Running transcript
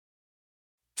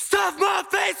of my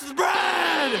face is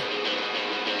red,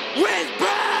 with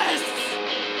breasts,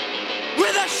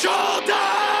 with a shoulder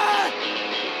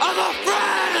of a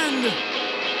friend,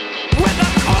 with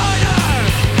a corner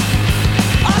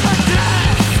of a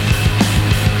desk,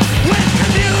 with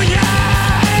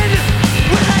communion,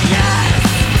 with a yes,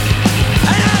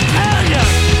 and I'll tell you.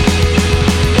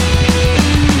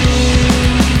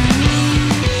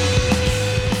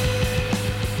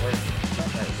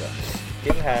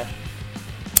 Give him a hat.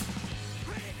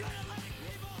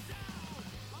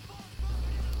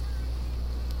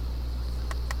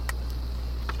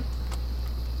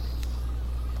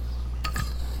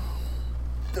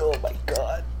 Oh my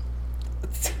god.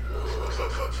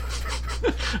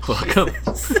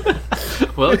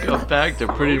 Welcome back to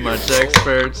Pretty Much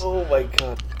Experts. Oh my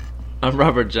god. I'm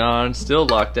Robert John, still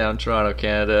locked down Toronto,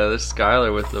 Canada. This is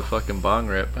Skylar with the fucking bong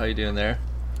rip. How you doing there?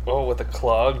 Oh, with a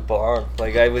clogged bong.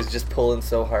 Like I was just pulling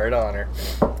so hard on her.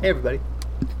 Hey everybody.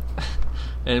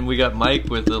 And we got Mike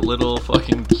with a little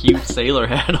fucking cute sailor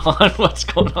hat on. What's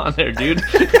going on there, dude?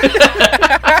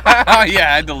 Yeah,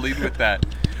 I had to lead with that.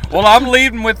 Well,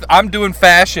 I'm doing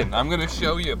fashion. I'm going to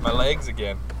show you my legs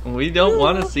again. We don't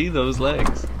want to see those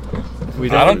legs. I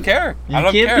don't care. I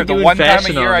don't care. The one time a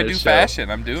year I do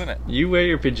fashion, I'm doing it. You wear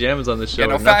your pajamas on the show.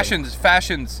 Yeah, no,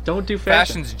 fashion's. Don't do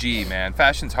fashion. Fashion's G, man.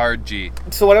 Fashion's hard G.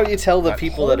 So why don't you tell the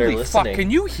people that are Holy listening? fuck,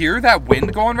 can you hear that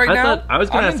wind going right now? I was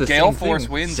going to ask the gale same force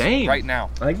thing. winds Same. right now.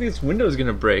 I think this window's going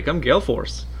to break. I'm gale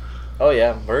force. Oh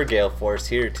yeah, we're gale force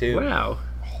here too. Wow.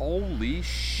 Holy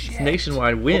shit. It's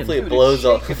nationwide wind. Hopefully it Dude, blows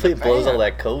all. it's shaking Hopefully it the blows fan. all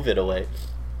that COVID away.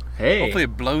 Hey. Hopefully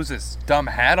it blows this dumb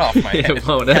hat off my head. It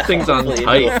won't. That thing's on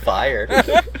Hopefully into a tight. fire.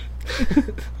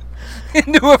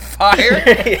 Into a fire?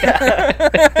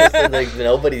 Yeah. So, like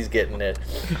nobody's getting it.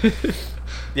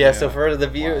 Yeah, so for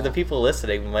the people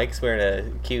listening, Mike's wearing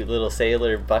a cute little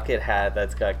sailor bucket hat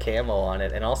that's got camo on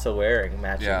it, and also wearing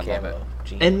matching Yeah, I love camo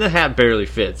jeans. And the hat barely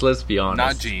fits, let's be honest.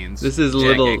 Not jeans. This is a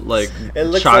little, Jeggings. like, It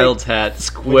looks child's like hat, when you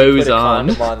squoze put a on.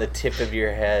 condom on the tip of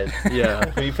your head. Yeah.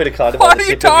 When you put a condom What on the are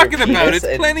you tip of talking your about? penis It's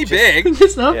and plenty just- big.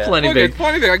 It's not Yeah. plenty Look, big. it's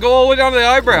plenty big. I go all the way down to the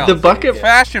eyebrows. The bucket,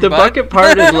 Fashion, the bud. bucket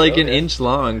part is like an Okay. inch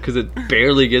long because it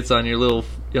barely gets on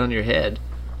your head.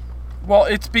 Well,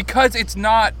 it's because it's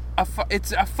not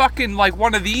it's a fucking like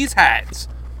one of these hats.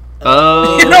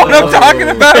 Oh. You know what I'm talking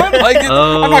about? Like,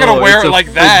 I'm not gonna wear it's it a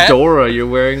like that. Fedora, you're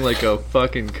wearing like a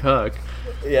fucking cuck.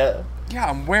 Yeah. Yeah,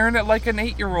 I'm wearing it like an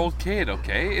 8-year-old kid.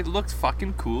 Okay, it looks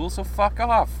fucking cool, so fuck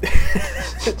off.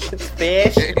 It's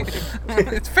fashion.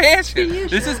 It's fashion.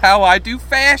 This is how I do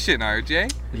fashion,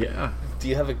 RJ. Yeah. Do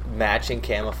you have a matching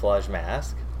camouflage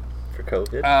mask for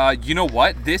COVID? You know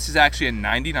what? This is actually a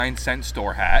 99-cent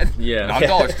store hat. Yeah. Not a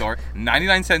dollar store.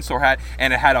 99-cent store hat,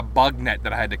 and it had a bug net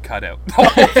that I had to cut out. The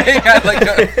whole thing had like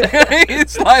a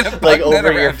slide a bug Like net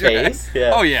over your around head. face?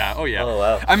 Yeah. Oh yeah. Oh yeah. Oh,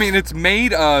 wow. I mean, it's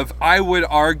made of. I would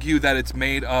argue that it's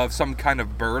made of some kind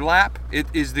of burlap. It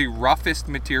is the roughest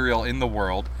material in the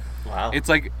world. Wow. It's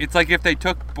like if they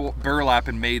took burlap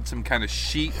and made some kind of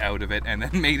sheet out of it and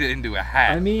then made it into a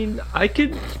hat. I mean,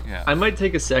 Yeah. I might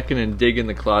take a second and dig in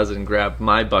the closet and grab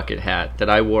my bucket hat that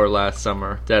I wore last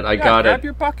summer that I Yeah, got grab at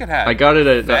your bucket hat. I got it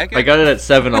at faggot.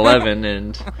 7-Eleven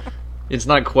and it's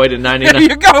not quite a There 99.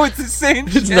 you go. It's the same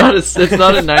shit. It's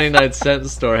not a 99-cent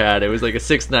store hat. It was like a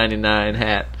 $6.99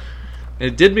 hat.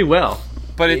 It did me well.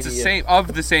 But it's Maybe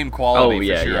the same quality Oh,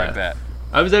 yeah, for sure, yeah. I bet.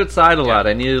 I was outside a lot.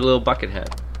 I needed a little bucket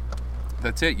hat.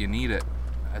 That's it, you need it.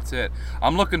 That's it.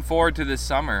 I'm looking forward to this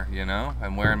summer, you know?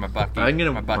 I'm wearing my bucky. I'm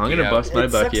gonna my bucky out. bust my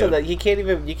It sucks bucky so out. that you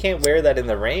can't wear that in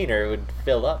the rain or it would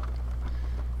fill up.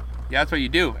 Yeah, that's what you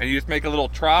do. And you just make a little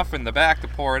trough in the back to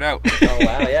pour it out. Oh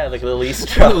wow, yeah, like a little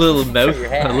Easter. A little mouth, your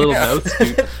hat. a little Yeah. mouth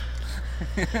scoop.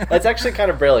 That's actually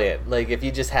kind of brilliant. Like if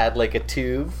you just had like a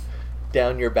tube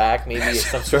down your back, maybe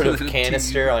some sort of Little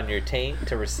canister tube. on your taint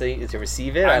to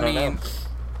receive it. I don't know.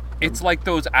 It's like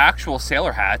those actual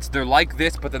sailor hats. They're like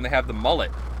this, but then they have the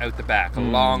mullet out the back. A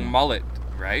long mullet,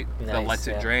 right? That Nice, lets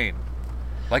yeah. it drain.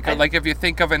 Like I- like if you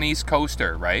think of an East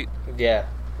Coaster, right? Yeah,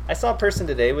 I saw a person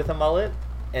today with a mullet,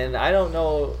 and I don't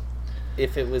know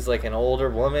if it was like an older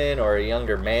woman or a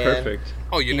younger man. Perfect.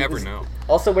 Oh, you He never was know.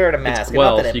 Also wearing a It's mask. and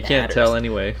not that 12. it You can't matters. tell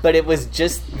anyway. But it was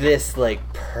just this like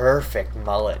perfect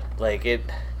mullet. Like it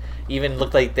even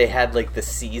looked like they had like the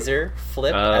Caesar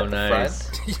flip Oh, at the nice.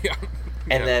 front, Yeah.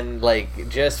 and Yeah. then like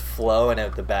just flowing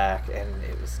out the back, and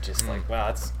it was just like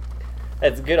wow,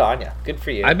 that's good on you. Good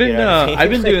for you. I've been You know what I mean? I've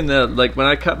been doing the like when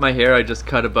I cut my hair, I just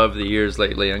cut above the ears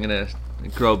lately. I'm gonna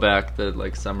grow back the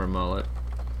like summer mullet.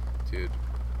 Dude.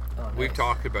 Oh, We've nice.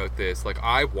 talked about this. Like,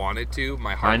 I wanted to.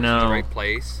 My I heart was in know. the right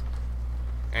place.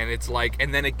 And it's like,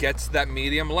 and then it gets that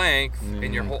medium length,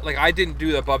 and your whole, like, I didn't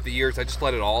do above the ears. I just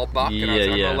let it all buck, and I was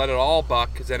like, I'm gonna let it all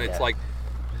buck, because then it's like,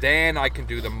 then I can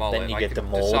do the mullet. Then you I get can to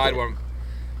mold decide it. what I'm,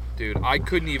 dude. I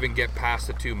couldn't even get past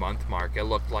the 2-month mark. I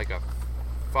looked like a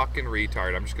fucking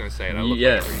retard. I'm just gonna say it. I looked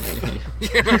like a retard.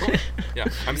 You know? Yeah,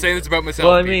 I'm saying this about myself.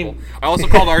 Well, I people. mean- I also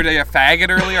called RJ a faggot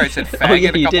earlier. I said faggot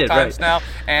yeah, a you couple did, times right. now,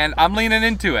 and I'm leaning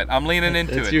into it.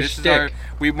 That's your This is our. shtick.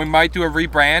 We might do a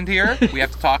rebrand here. We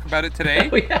have to talk about it today.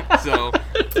 Oh, yeah. So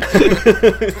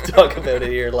Talk about it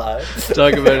here live.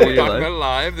 Talk about it in your talk life. about it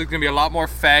live. There's gonna be a lot more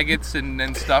faggots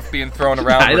and stuff being thrown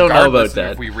around. I don't know regardless about of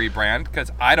that. If we rebrand,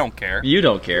 because I don't care. You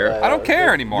don't care. Right. I don't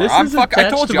care anymore. This I'm is I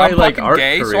attached told to you, my, I'm like, fucking art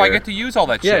gay, so I career. get to use all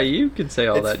that Yeah, shit. you can say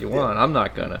all It's- that you want. I'm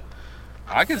not gonna.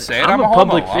 I can say it. I'm I'm a a homo.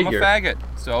 public I'm a figure. faggot.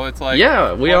 So it's like,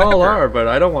 Yeah, we whatever. all are, but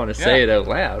I don't want to say Yeah. it out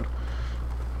loud.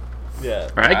 Yeah.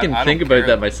 Or I can I think don't about care.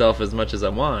 that myself as much as I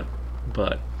want,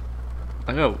 but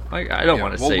I don't Yeah,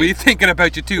 want to well, say. we thinking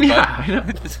about you too, Yeah, bud. I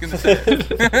know. Just gonna say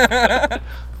it.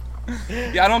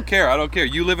 Yeah, I don't care.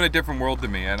 You live in a different world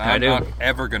than me, and I I'm do. not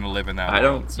ever gonna live in that I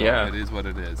world. don't- So yeah. it is what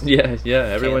it is. Yeah,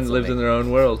 everyone Cancel lives me. in their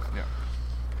own world.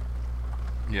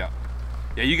 Yeah.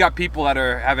 Yeah, you got people that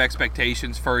have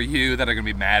expectations for you that are gonna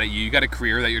be mad at you. You got a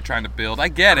career that you're trying to build. I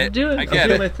get it. I I'm get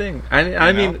doing my it. thing. I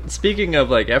know? mean, speaking of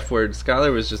like F words,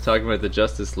 Skylar was just talking about the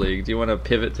Justice League. Do you want to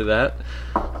pivot to that?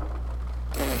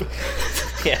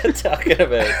 Yeah, talking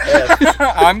about F.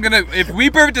 I'm gonna. If we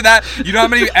pivot to that, you know how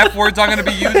many F words I'm gonna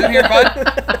be using here, bud?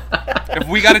 If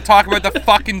we got to talk about the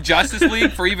fucking Justice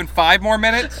League for even 5 more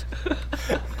minutes,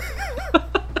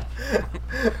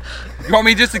 you want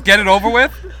me just to get it over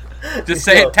with? Just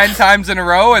say it 10 times in a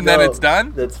row and then No, it's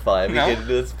done? That's fine. No? We can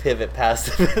just pivot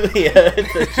past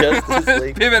the Justice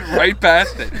League. Pivot right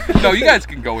past it. No, you guys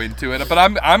can go into it, but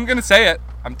I'm gonna say it.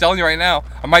 I'm telling you right now.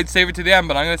 I might save it to the end,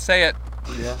 but I'm gonna say it.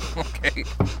 Yeah. Okay.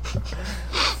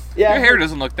 Yeah. Your hair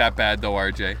doesn't look that bad though,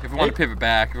 RJ. If you want to pivot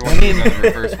back, if you want to do another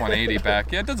reverse 180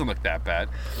 back, yeah, it doesn't look that bad.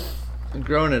 I'm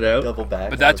growing it out. Double back.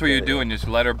 But that's what you're doing. Just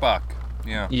let her buck.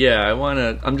 Yeah. Yeah,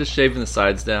 I'm just shaving the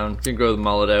sides down. Gonna grow the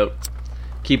mullet out.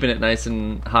 Keeping it nice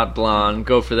and hot blonde.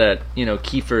 Go for that,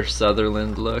 Kiefer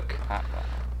Sutherland look.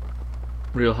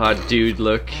 Real hot dude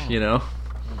look, Yeah.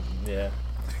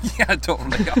 Yeah,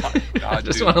 totally. I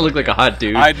just want to look like a hot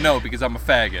dude. I'd know because I'm a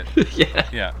faggot. yeah.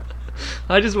 Yeah.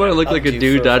 I just want to look I'm like a due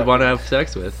dude for a I'd want to fucking- have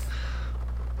sex with.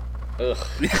 Ugh.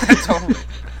 Totally.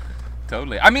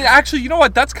 Totally. I mean, actually, you know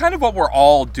what? That's kind of what we're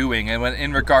all doing, and when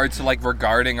in regards to like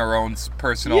regarding our own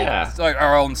personal, Yeah. like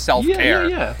our own self-care.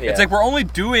 Yeah. Yeah. It's like we're only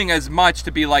doing as much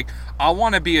to be like, I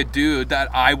want to be a dude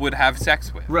that I would have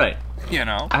sex with. Right. You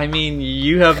know? I mean,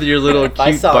 you have your little If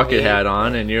I cute saw bucket me- hat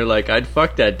on, and you're like, I'd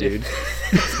fuck that dude.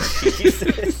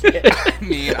 Jesus. Yeah. I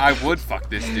mean, I would fuck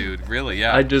this dude. Really?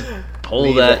 Yeah. I'd just pull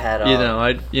Leave the that, hat on.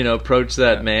 I'd, approach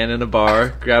that man in a bar,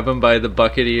 grab him by the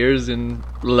bucket ears, and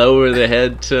lower the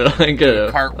head to like a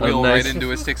Cartwheel a nice, right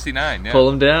into a 69. Yeah. pull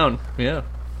him down. Yeah.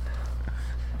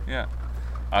 Yeah.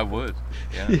 I would.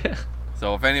 Yeah. Yeah.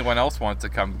 So if anyone else wants to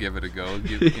come give it a go,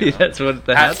 you Yeah, know. that's what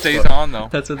the Hat hat's stays for. on though.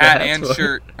 That's what the hat hat's and for.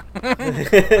 shirt.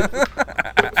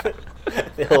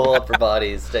 The whole upper body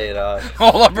is staying on.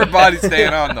 Whole upper body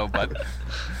staying on though, bud.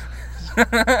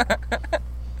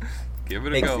 Give it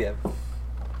a Makes go. yeah.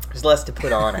 There's less to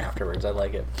put on afterwards. I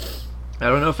like it. I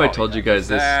don't know if I Oh, told yeah, you guys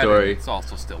this that, story. and It's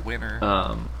also still winter.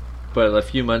 But a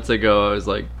few months ago, I was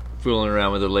like fooling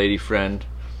around with a lady friend,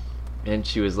 and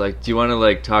she was like, "Do you want to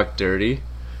like talk dirty?"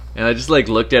 And I just like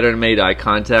looked at her and made eye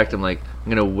contact. I'm like, "I'm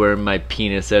gonna worm my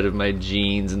penis out of my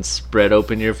jeans and spread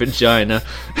open your vagina."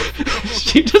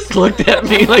 She just looked at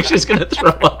me like she's gonna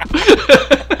throw up.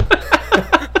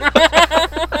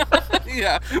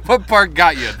 Yeah. What part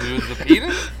got you? Was it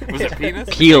penis? Was it penis?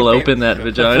 Peel open that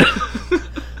vagina.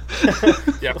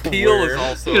 Yeah, peel is Worm.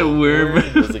 also. A worm.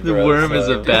 Worm was a The gross worm is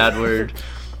a word. bad word.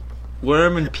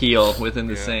 Worm and peel within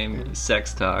the Yeah. same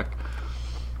sex talk.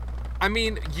 I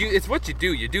mean, it's what you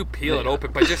do. You do peel it Yeah.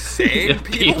 open, but just saying Yeah,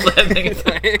 peel. that makes,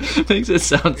 Like, makes it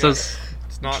sound so it's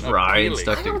not dry and appealing.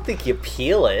 stuck I don't think you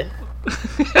peel it.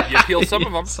 You peel some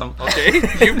of them. Some- Okay,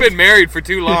 you've been married for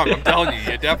too long. I'm telling you,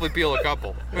 you definitely peel a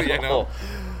couple. You know.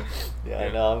 Yeah, I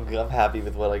know. I'm happy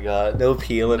with what I got. No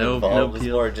peeling No involved. It's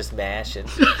peel. more just mashing.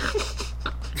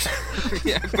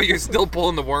 Yeah, but you're still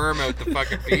pulling the worm out the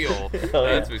fucking peel. Oh,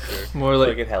 yeah. That's for sure. More like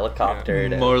Fucking helicopter.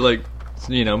 it out. more like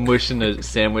mushing a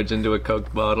sandwich into a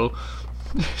Coke bottle.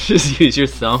 Just use your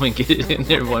thumb and get it in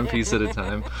there one piece at a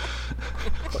time.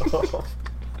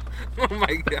 Oh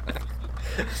my god.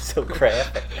 So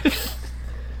cramping.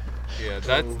 Yeah,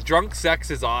 that's drunk sex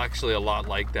is actually a lot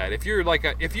like that. If you're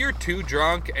if you're too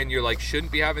drunk and you're like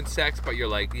shouldn't be having sex, but you're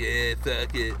like, yeah,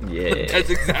 fuck it. Yeah. That's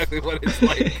exactly what it's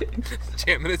like.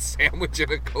 Jamming a sandwich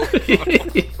in a Coke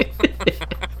bottle.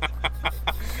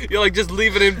 You're like, just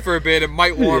leave it in for a bit. It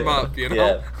might warm up, you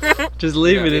know. Yeah. Just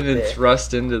leave Yeah. it in and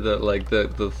thrust into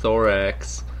the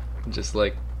thorax. Just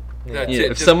like That's Yeah,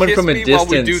 it. if Just someone kiss from a me while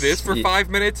we do distance- this for yeah. 5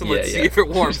 minutes and let's Yeah, see yeah. if it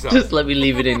warms up. just let me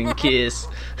leave it in and kiss.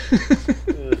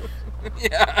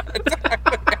 Yeah.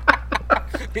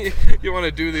 You want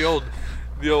to do the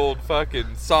old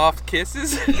fucking soft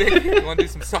kisses, baby? You want to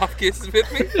do some soft kisses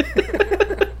with me?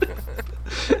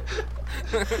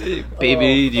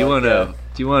 Baby, Oh, do you fuck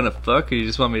wanna fuck, or you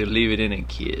just want me to leave it in and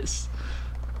kiss?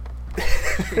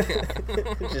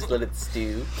 Just let it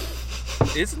stew.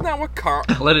 Isn't that what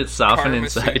Let it soften Karma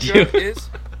inside Sutra you. is?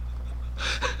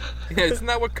 Yeah, isn't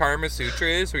that what Karma Sutra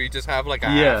is? Where you just have like a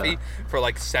Yeah. halfie for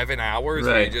like 7 hours,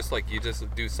 and Right. you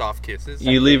just do soft kisses.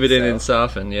 You leave it think in and so.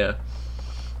 soften, yeah.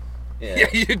 Yeah,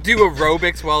 you do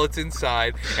aerobics while it's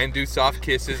inside, and do soft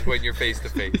kisses when you're face to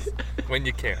face, when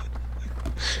you can.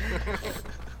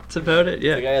 That's about it,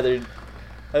 yeah. Like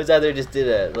I was either just did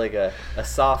a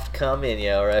soft cum in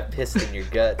you, or I pissed in your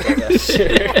gut. I'm not sure.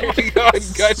 Oh my God,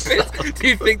 gut piss. Do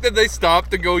you think that they stop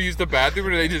to go use the bathroom,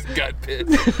 or do they just gut piss?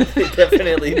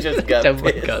 Definitely just gut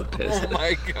Definitely pissed. gut piss. Oh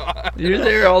my God. You're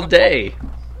there all day.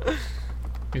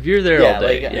 If you're there Yeah, all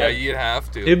day, like, Yeah, you'd have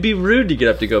to. it'd be rude to get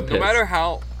up to go piss. No matter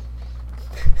how.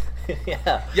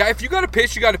 Yeah. Yeah, if you gotta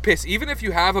piss, you gotta piss. Even if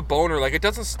you have a boner, like it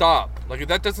doesn't stop. Like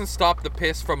that doesn't stop the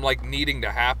piss from like needing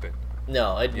to happen.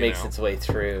 No, it You makes know. its way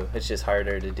through. It's just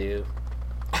harder to do.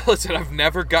 Listen, I've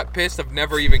never gut pissed. I've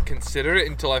never even considered it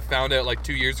until I found out like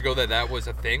 2 years ago that was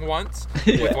a thing once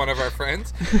with one of our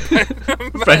friends.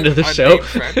 Friend of the Unnamed show.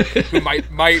 friend who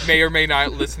may or may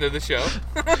not listen to the show.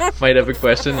 Might have a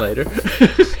question later.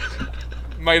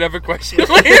 Might have a question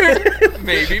later.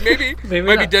 Maybe. Maybe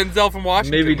Might not. be Denzel from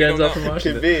Washington. Maybe We don't Denzel know. from Could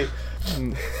Washington. be.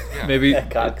 Yeah. Maybe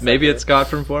Cocksucker. maybe it's Scott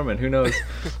from Foreman. Who knows?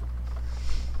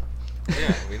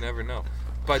 Yeah, we never know.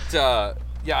 But yeah,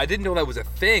 I didn't know that was a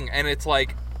thing, and it's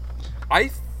like I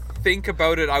think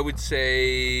about it. I would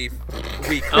say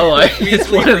weekly. Oh, it's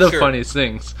Weekly one of for the sure. funniest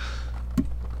things.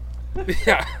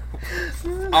 Yeah,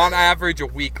 on average, a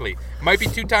weekly. Might be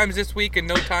 2 times this week and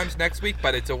no times next week,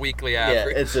 but it's a weekly Yeah,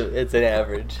 average. it's an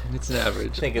average. It's an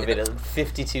average. Think of it as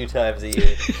 52 times a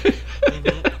year.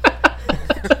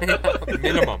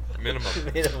 minimum.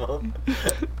 Minimum.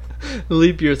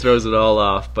 Leap year throws it all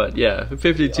off, but yeah,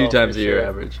 52 Oh, times for a year sure.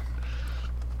 average.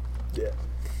 Yeah.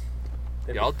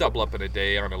 Yeah, I'll double up in a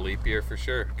day on a leap year for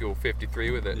sure. Go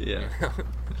 53 with it. Yeah.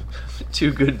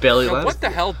 2 good belly Now, laughs. what the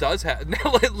hell does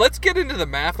now? Let's get into the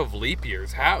math of leap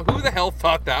years. Who the hell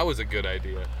thought that was a good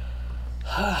idea?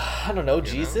 I don't know,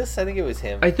 Jesus? I think it was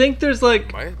him. I think there's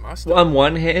like, Must on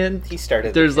one hand, He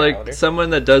started there's the like calendar. someone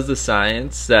that does the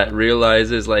science that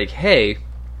realizes like, hey,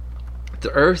 the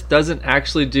Earth doesn't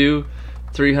actually do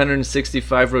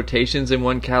 365 rotations in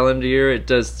one calendar year. It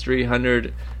does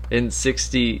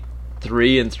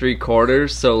 363 and 3/4.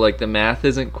 So like the math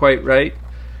isn't quite right.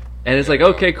 And it's like,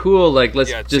 okay, cool. Like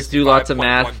let's Yeah, it's just do lots of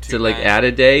math to like 65.129. add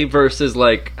a day versus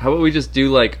like, how about we just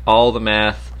do like all the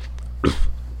math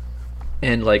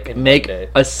and like In one make day.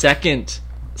 a second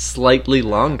slightly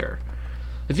longer.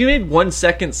 If you made 1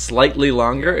 second slightly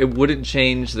longer, it wouldn't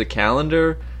change the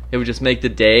calendar. It would just make the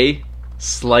day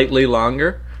slightly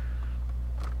longer.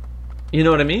 You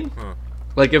know what I mean?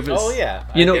 Like if it's, Oh, yeah.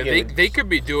 you know, I think Yeah, they could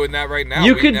be doing that right now.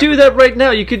 you We could do never- that right now.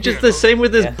 You could just You the know. same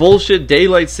with this Yeah. bullshit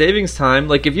daylight savings time.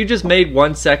 Like if you just made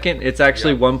 1 second, it's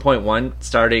actually Yeah. 1.1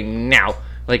 starting now.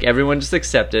 Like everyone just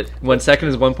accept it. 1 second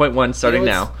is 1.1 starting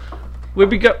what's- now. We'd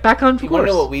be back on You want course.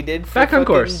 to know what we did for Back on fucking,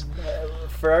 course.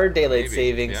 For our daylight Maybe,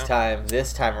 savings yeah. time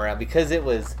this time around, because it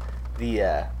was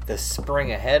the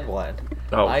spring ahead one.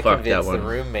 Oh, I fuck that convinced one. the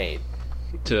roommate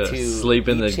to to sleep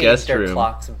in we the changed guest our room.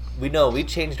 Clocks. We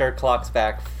changed our clocks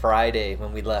back Friday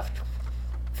when we left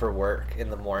for work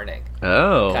in the morning,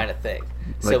 Oh, kind of thing.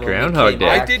 Like when we Groundhog came Day.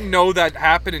 I back- didn't know that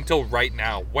happened until right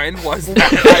now. When was that?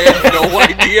 I had no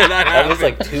idea that That happened. was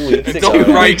like 2 weeks until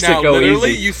ago. right Weeks now. ago,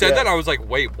 Literally, easy. you said Yeah. that. I was like,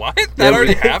 wait, what? That Yeah,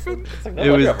 already we- happened? It was I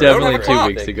don't definitely have a 2 clock.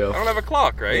 weeks I ago. don't have a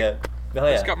clock, right? Yeah. Oh, I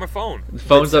yeah. just got my phone. The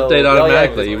phones But update oh, yeah,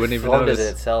 automatically. it You was- wouldn't even phone notice. did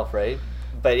it itself, right?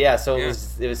 But yeah, so Yeah.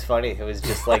 it was funny. It was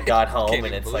just like got home Can't and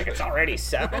even it's like believe it's it. already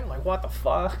 7. Like what the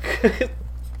fuck?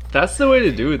 That's the way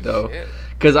to do it though. Yeah.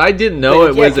 Because I didn't know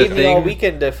it yeah, was a gave me all thing.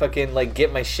 weekend to fucking like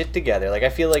get my shit together. Like I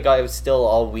feel like I was still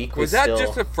all week Was that still,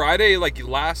 just a Friday, like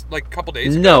last, like couple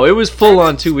days ago? No, it was full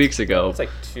on 2 weeks ago. It's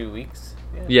like 2 weeks.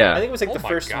 Yeah. Yeah. I think it was like Oh the my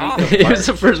first God. week of It March. was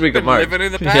the first week of Been March. living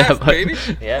in the past, baby.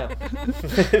 Yeah.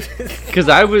 Because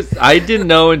I didn't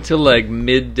know until like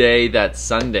midday that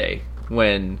Sunday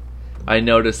when I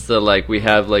noticed that like we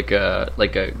have like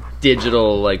a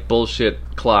digital like bullshit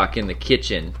clock in the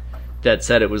kitchen that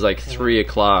said it was like 3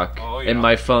 o'clock, Oh, yeah. and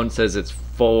my phone says it's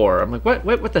 4. I'm like,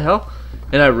 what the hell?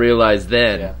 And I realized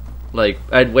then, Yeah. like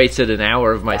I'd wasted an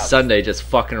hour of my Wow. Sunday just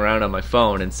fucking around on my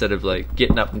phone instead of like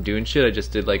getting up and doing shit. I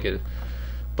just did like a,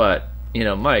 but you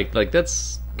know, Mike, like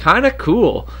that's kind of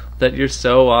cool that you're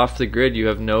so off the grid. You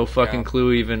have no fucking Yeah.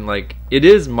 clue even like it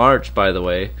is March, by the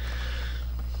way.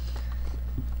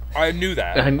 I knew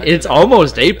that. I mean, I knew it's that.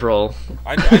 almost April.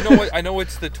 I know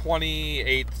it's the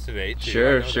 28th today. Too. I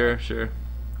Sure, know sure, that. sure.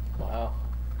 Wow.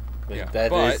 Yeah,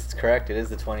 That but- is correct. It is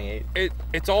the 28th.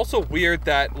 It's also weird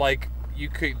that like you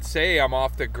could say I'm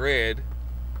off the grid,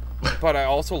 but I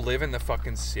also live in the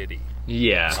fucking city.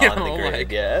 Yeah. You On know, the grid,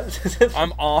 like, yeah.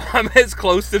 I'm as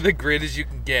close to the grid as you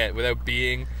can get without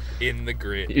being in the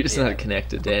grid. You're just Yeah. not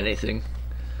connected to anything.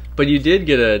 But you did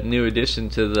get a new addition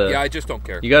to the. Yeah, I just don't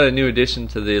care. You got a new addition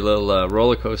to the little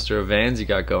roller coaster of vans you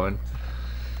got going.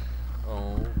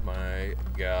 Oh my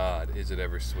God, is it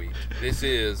ever sweet? This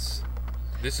is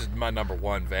my number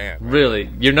one van. right? Really,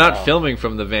 you're not Wow. filming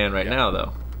from the van right Yeah. now,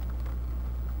 though.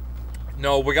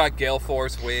 No, we got gale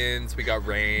force winds. We got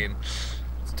rain.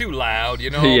 It's too loud, you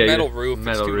know. Yeah, metal yeah. roof.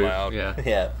 Metal it's too roof, loud. Yeah.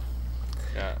 Yeah.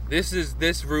 Yeah.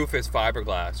 This roof is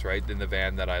fiberglass, right? In the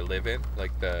van that I live in,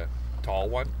 like the tall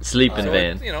one. Sleeping So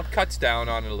van. it, you know, cuts down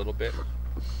on it a little bit.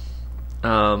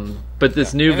 But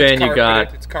this new And it's van you carpeted.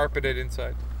 got, It's carpeted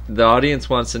inside. the audience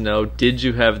wants to know: did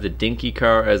you have the dinky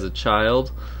car as a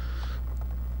child?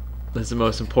 That's the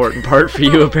most important part for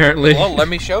you, apparently. Well, let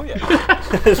me show you.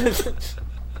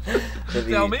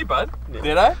 Tell me, bud.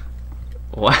 Did I?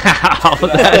 Wow,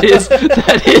 that is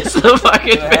the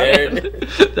fucking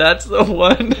van. That's the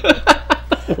one.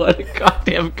 What a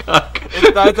goddamn cock.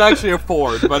 That's actually a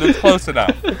Ford, but it's close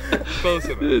enough. Close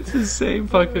enough. It's the same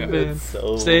fucking van. It's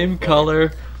so Same funny.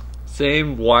 color,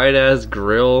 same wide ass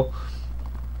grill.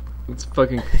 It's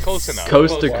fucking Close enough.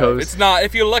 coast Close to enough. coast. It's not.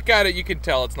 If you look at it, you can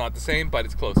tell it's not the same, but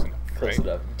it's close enough. Close right?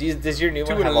 enough. Does your new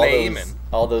To one a have layman.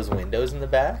 all those windows in the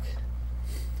back?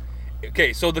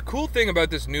 Okay, so the cool thing about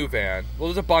this new van, well,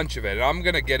 there's a bunch of it, and I'm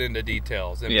gonna get into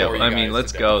details. And Yeah, bore you I mean, guys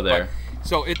let's to go death. there. But-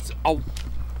 so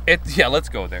let's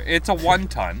go there. It's a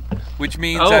 1-ton, which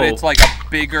means that Oh. it's like a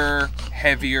bigger,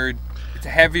 heavier. It's a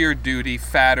heavier duty,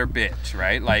 fatter bitch,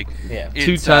 right? Like Yeah. it's,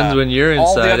 2 tons when you're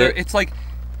all the inside other, it. It's like.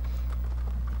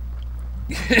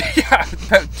 Yeah,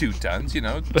 about 2 tons, you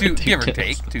know, two give or tons.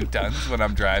 take 2 tons when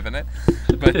I'm driving it.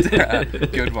 But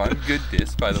good one, good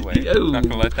diss, by the way. Oh. Not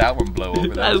gonna let that one blow over.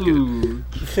 That was good. Ooh.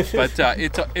 But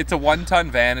it's a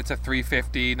 1-ton van. It's a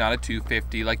 350, not a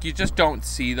 250. Like you just don't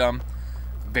see them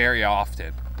very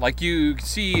often. Like you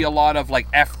see a lot of like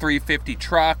F350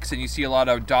 trucks, and you see a lot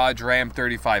of Dodge Ram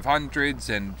 3500s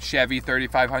and Chevy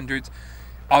 3500s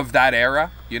of that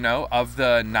era. You know, of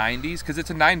the 90s, because it's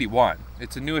a 91.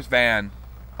 It's the newest van,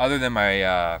 other than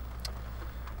my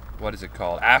what is it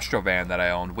called? Astro van that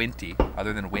I own, Winty.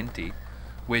 Other than Winty,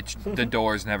 which the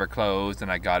doors never closed,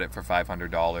 and I got it for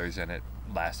 $500, and it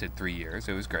lasted 3 years.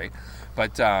 It was great.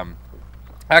 But I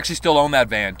actually still own that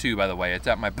van too, by the way. It's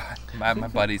at my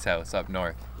buddy's house up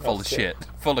north, full of shit. shit,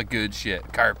 full of good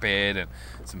shit, carpet and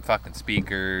some fucking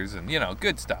speakers and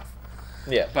good stuff.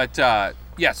 Yeah. But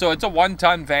yeah, so it's a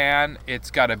 1-ton van.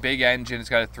 It's got a big engine. It's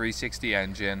got a 360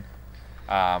 engine.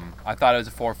 I thought it was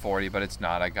a 440, but it's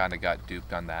not. I kind of got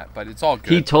duped on that, but it's all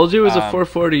good. He told you it was a Um,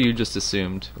 440. You just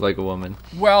assumed, like a woman.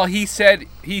 Well, he said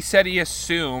he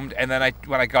assumed, and then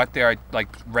when I got there, I like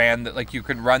ran you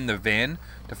could run the VIN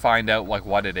to find out like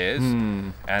what it is,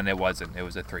 and it wasn't. It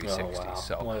was a 360. Oh, wow.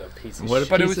 So What a piece of What a shit.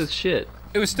 But it piece was- of shit.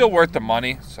 it was still worth the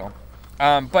money. So,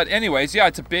 but anyways, yeah,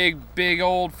 it's a big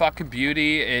old fucking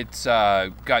beauty. It's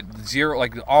got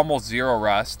almost zero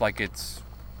rust. Like it's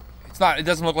not. It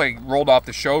doesn't look like it rolled off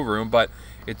the showroom, but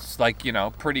it's like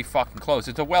pretty fucking close.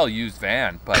 It's a well-used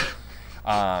van, but.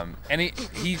 And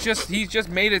he's just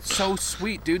made it so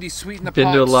sweet, dude. He's sweetened the Been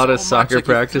pot to a lot so of soccer much.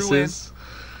 Like, he threw in- practices.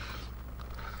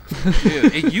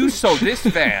 Dude,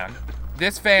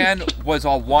 this van was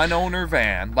a one-owner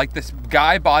van. Like this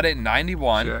guy bought it in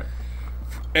 '91, Sure.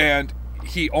 and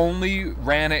he only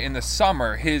ran it in the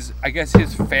summer. I guess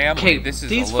his family. Okay, This is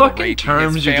these a little fucking rapey.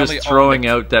 terms His you're family just owned throwing a-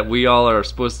 out that we all are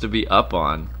supposed to be up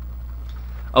on.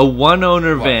 A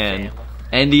one-owner What van, family?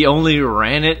 and he only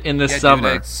ran it in the Yeah, dude,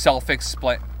 summer. it's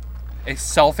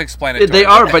self-explanatory. They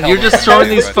are, but you're just throwing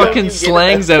these Don't fucking you get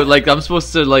slangs out like I'm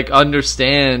supposed to like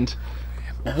understand.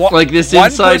 Like this one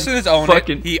inside person has owned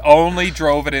fucking- it. He only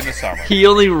drove it in the summer. He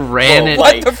only ran it.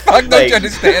 What the fuck don't you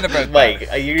understand about that? Mike,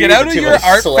 you're Get out of using too your much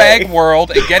art slang. fag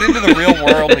world and get into the real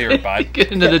world here, bud.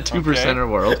 Get into the 2%er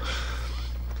world.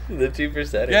 The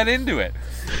 2%. Get into it.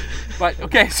 But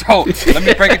okay, so let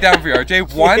me break it down for you,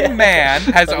 RJ. One man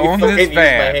has Let me owned fucking this use my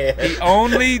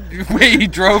van. hand. He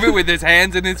drove it with his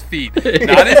hands and his feet,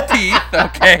 not his teeth.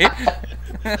 Okay.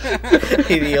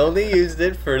 He only used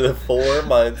it for the 4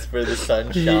 months for the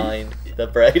sunshine, the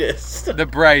brightest. The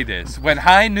brightest. When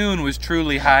high noon was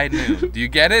truly high noon. Do you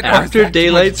get it? Or is After that too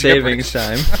daylight much savings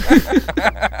gibberish?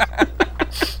 time.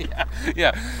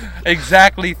 Yeah,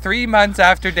 exactly 3 months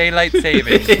after daylight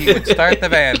savings, he would start the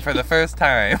van for the first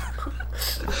time.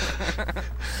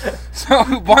 So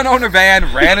one owner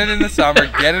van ran it in the summer.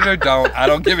 Get it or don't. I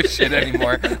don't give a shit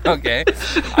anymore. Okay.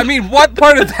 I mean, what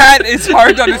part of that is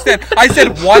hard to understand? I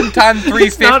said 1 ton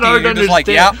 350. not hard to You're just like,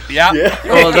 yeah. understand.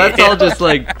 Well, that's all just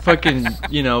like fucking,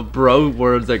 bro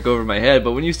words that go over my head.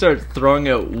 But when you start throwing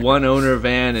out one owner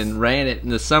van and ran it in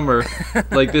the summer,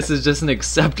 like this is just an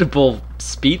acceptable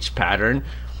speech pattern.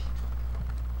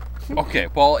 Okay,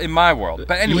 well, in my world.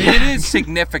 But anyway, Yeah. it is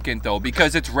significant, though,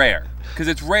 because it's rare. Because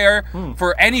it's rare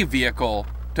for any vehicle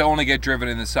to only get driven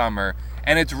in the summer,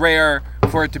 and it's rare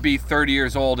for it to be 30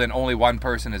 years old and only one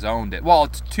person has owned it. Well,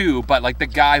 it's 2, but like the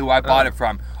guy who I bought it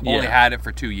from only Yeah. had it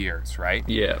for 2 years, right?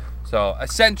 Yeah. So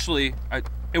essentially,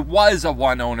 it was a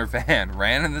one-owner van,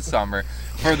 ran in the summer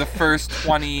for the first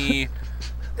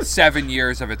 27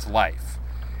 years of its life.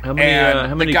 How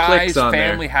many the guy's clicks on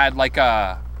family there? had like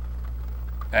a...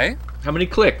 Hey? How many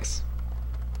clicks?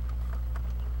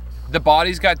 The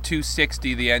body's got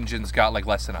 260, the engine's got like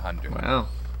less than 100. Wow.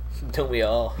 Don't we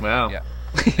all? Wow. Yeah.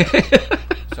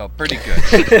 So pretty good.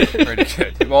 Pretty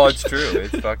good. Well, it's true.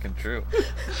 It's fucking true.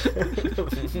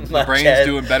 My brain's chest-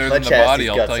 doing better my than the body, chassis's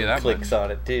I'll got tell you some that clicks much.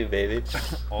 on it too, baby.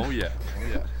 Oh yeah. Oh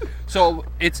yeah. So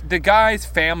it's the guy's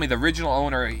family, the original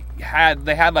owner,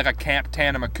 they had like a Camp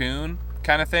Tanamacoon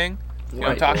kind of thing. You know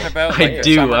what I'm talking about? I Like a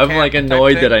do. summer I'm camp like type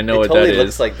annoyed thing? that I know It what totally that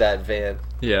looks is. like that van.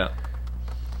 Yeah.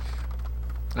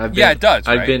 Yeah, it does,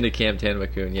 I've right? been to Camp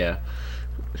Tanamacoon, yeah.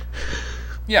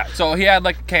 Yeah, so he had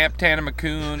like a Camp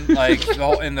Tanamacoon, like the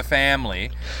whole, in the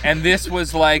family, and this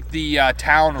was like the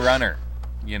town runner,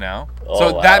 you know. Oh,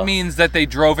 So wow. that means that they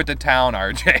drove it to town,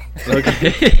 RJ.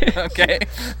 Okay. Okay,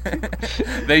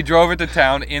 they drove it to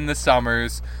town in the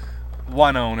summers,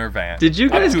 one owner van. Did you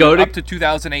Up guys go to- up to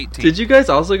 2018? Did you guys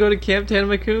also go to Camp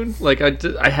Tanamacoon? Like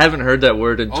I haven't heard that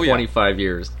word in Oh, yeah. 25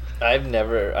 years. I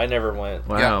never went.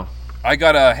 Wow. Yeah. I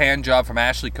got a hand job from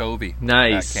Ashley Covey.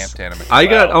 Nice. At Camp Tanamacoon. I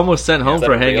got Wow. almost sent home Is that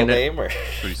for a real hanging out. name or?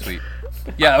 Pretty sweet.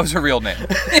 Yeah, that was her real name.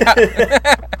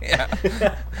 Yeah.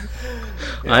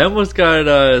 I almost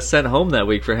got sent home that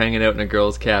week for hanging out in a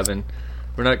girl's cabin.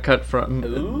 We're not cut from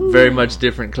Ooh. very much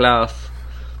different cloth.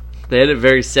 They had it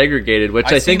very segregated, which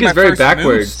I I seen think is my very first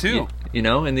backwards. moose, too. You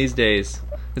know, in these days,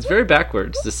 it's very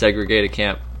backwards to segregate a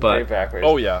camp. Very But backwards.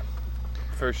 Oh yeah,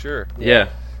 for sure. yeah.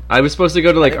 I was supposed to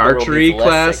go to like think the world archery needs less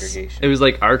class. segregation. It was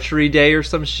like archery day or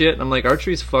some shit. I'm like,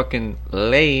 archery's fucking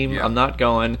lame. Yeah. I'm not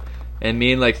going. And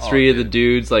me and like 3 of the dude.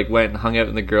 dudes like went and hung out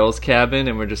in the girls' cabin,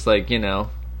 and we're just like,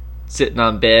 sitting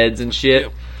on beds and shit.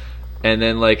 Ew. And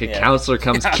then like a Yeah. counselor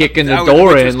comes kicking the That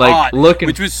door which was in, like hot, looking.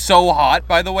 which was so hot,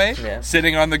 by the way. Yeah.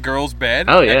 Sitting on the girl's bed.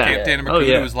 Oh, at yeah. Camp Yeah. Tanamacoon, Oh,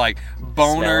 yeah. it was like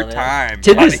boner Smelling it. time.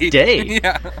 To this buddy. day.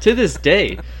 Yeah. To this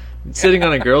day, sitting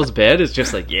on a girl's bed is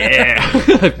just like, yeah,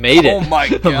 I've made it. Oh my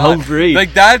god. I'm home free.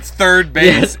 Like that's third base.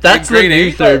 Yes, that's in the grade new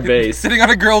 8. third base. Sitting on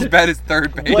a girl's bed is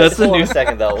third base. What, That's the hold on new- a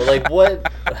second though. Like what?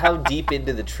 How deep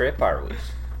into the trip are we?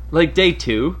 Like day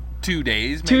 2. 2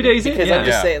 days. 2 maybe? days in, Because yeah. I'm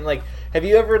just Yeah. saying, like, have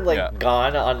you ever like Yeah.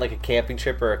 gone on like a camping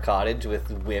trip or a cottage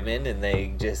with women and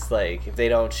they just like if they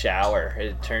don't shower,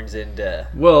 it turns into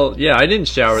Well, yeah, I didn't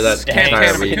shower that Camp entire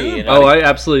Tanamacoon, week. you know? Oh, I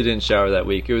absolutely didn't shower that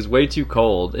week. It was way too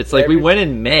cold. It's like we Every- went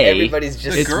in May. everybody's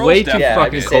just It's girls way too definitely- yeah, I'm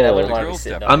fucking just saying I cold. wouldn't want to be Girls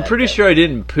sitting on definitely. I'm that pretty bed. sure I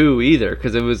didn't poo either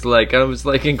because I was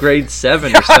like in grade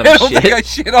 7 or some I don't think I shit.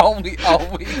 shit all week.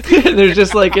 And there's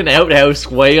just like an outhouse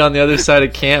way on the other side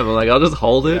of camp. I'm like, I'll just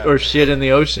hold it Yeah. or shit in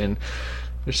the ocean.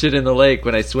 Or shit in the lake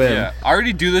when I swim. Yeah, I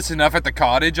already do this enough at the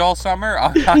cottage all summer.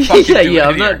 I'm not fucking yeah, doing yeah, it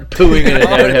I'm here. not pooing in an You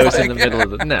know, it's outhouse in the like- middle of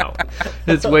the... No.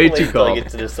 It's way Wait too till I cold. get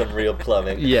to some real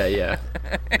plumbing. Yeah, yeah.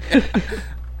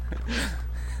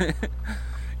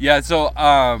 Yeah, so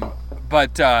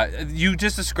but you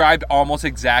just described almost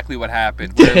exactly what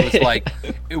happened. Where it was like,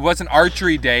 it wasn't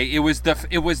archery day. It was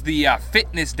the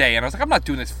fitness day, and I was like, I'm not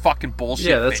doing this fucking bullshit.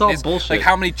 Yeah, that's all fitness. bullshit. Like,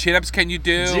 how many chin-ups can you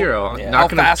do? Zero. Yeah. Not How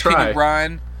gonna fast try. can you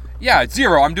run? Yeah,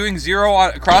 0. I'm doing 0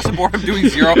 across the board. I'm doing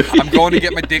 0. I'm going to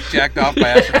get my dick jacked off by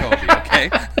Asher Kobe, okay?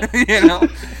 You know?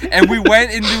 And we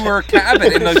went into her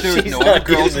cabin, and like, there was She's no not other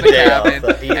girls in getting the day off,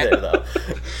 cabin. either, though.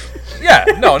 Yeah,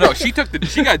 no. She got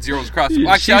 0s across the board.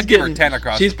 Actually, I'll give her 10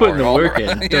 across the board. She's putting the all work in.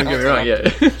 around, Don't get me wrong, yeah.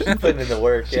 She's putting in the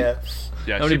work, yeah.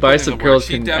 Yeah, How many she put in bicep the curls work.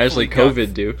 She can definitely Ashley got-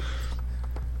 COVID do?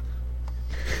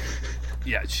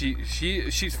 Yeah,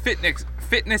 she's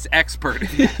fitness expert.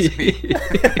 If you ask me.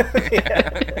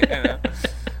 You know?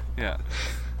 Yeah.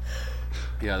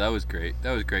 Yeah, that was great.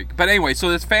 But anyway, so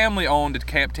this family owned at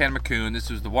Camp Tanamacoon. This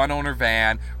was the one owner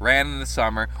van, ran in the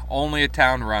summer, only a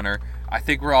town runner. I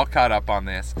think we're all caught up on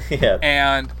this. Yeah.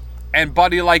 And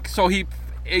Buddy, like, so it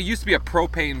used to be a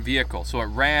propane vehicle, so it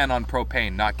ran on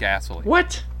propane, not gasoline.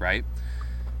 What? Right?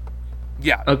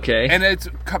 Yeah. Okay. And it's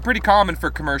pretty common for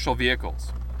commercial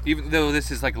vehicles, even though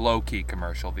this is like low-key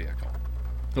commercial vehicle.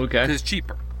 Okay. Because it's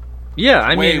cheaper. Yeah,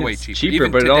 I way, mean, way it's cheaper. cheaper,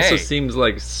 Even but it also today. seems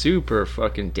like super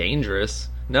fucking dangerous.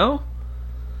 No?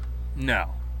 No.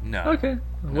 Okay.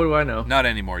 What do I know? Not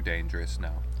any more dangerous,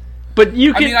 no. But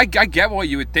you I can. mean, I get what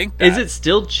you would think that. Is it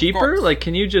still cheaper? course. Like,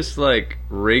 can you just like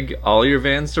rig all your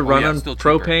vans to run yeah, on it's still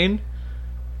cheaper. propane?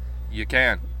 You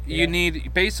can. You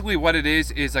need, basically what it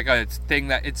is like a thing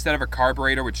that instead of a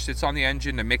carburetor which sits on the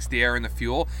engine to mix the air and the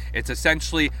fuel, it's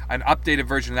essentially an updated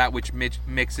version of that which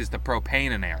mixes the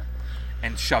propane and air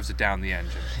and shoves it down the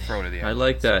engine, throw it to the engine. I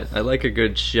like that. I like a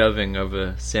good shoving of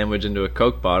a sandwich into a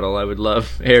Coke bottle. I would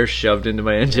love air shoved into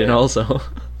my engine Yeah. also.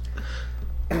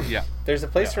 Yeah. There's a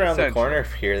place Yeah, around the essentially. corner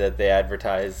here that they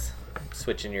advertise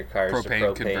switching your cars Propane to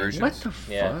propane. conversion. What the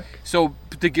Yeah. fuck? So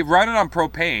to run it on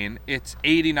propane, it's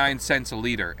 89 cents a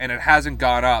liter, and it hasn't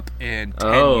gone up in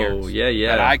 10 years. Oh, yeah.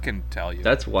 That I can tell you.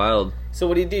 That's wild. So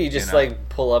what do? You just You know. like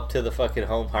pull up to the fucking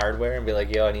Home Hardware and be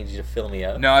like, "Yo, I need you to fill me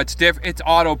up." No, it's different. It's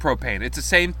auto propane. It's the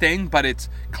same thing, but it's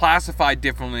classified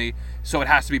differently. So it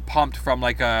has to be pumped from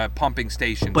like a pumping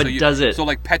station. But so does it- So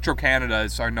like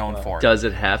Petro-Canadas are known for it. Does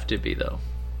it have to be though?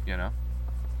 You know.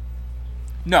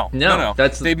 No. No,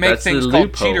 that's- they make that's the things called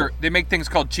loophole. cheater. They make things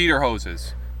called cheater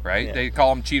hoses, right? Yeah. They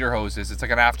call them cheater hoses. It's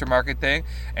like an aftermarket thing,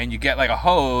 and you get like a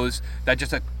hose that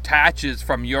just attaches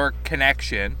from your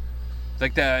connection,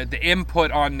 like the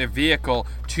input on the vehicle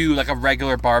to like a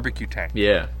regular barbecue tank.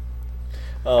 Yeah.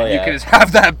 Oh You yeah. can just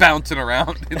have that bouncing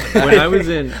around. In the back. When I was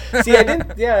in, See, I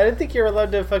didn't think you were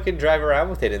allowed to fucking drive around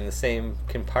with it in the same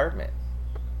compartment.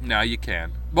 No, you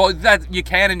can. Well, that you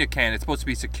can and you can. It's supposed to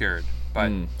be secured,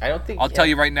 but. I don't think. I'll tell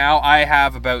you right now, I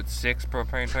have about 6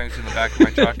 propane tanks in the back of my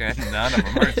truck, and none of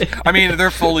them are. I mean, they're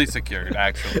fully secured,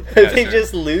 actually. Are Yeah, they sure.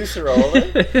 just loose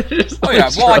rolling? Oh yeah,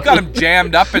 well I got them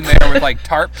jammed up in there with like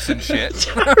tarps and shit,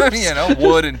 you know,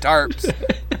 wood and tarps.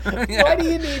 Yeah. Why do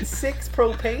you need 6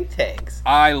 propane tanks?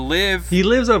 I live. He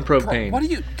lives on propane. What do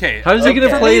you? Okay. How's he gonna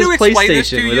Okay. play his For me to explain this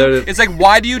to PlayStation you, without it? It's like,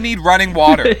 why do you need running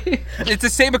water? It's the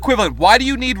same equivalent. Why do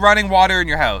you need running water in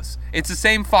your house? It's the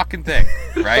same fucking thing,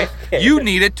 right? Okay. You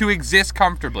need it to exist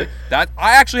comfortably. That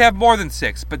I actually have more than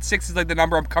 6, but 6 is like the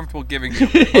number I'm comfortable giving you.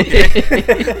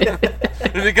 Okay?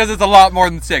 Because it's a lot more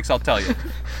than 6, I'll tell you.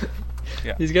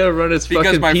 He's got to run his Because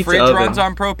fucking my pizza fridge oven. runs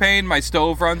on propane, my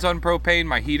stove runs on propane,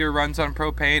 my heater runs on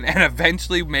propane, and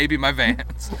eventually maybe my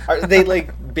vans. Are they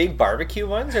like big barbecue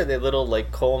ones, or are they little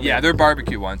like Coleman? Yeah, they're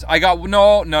barbecue ones. I got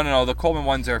no. The Coleman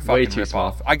ones are fucking Way too rip small.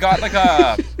 off. I got like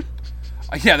a.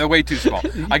 Yeah, they're way too small.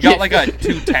 I got like a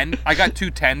 210. I got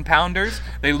 2 10-pounders.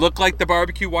 They look like the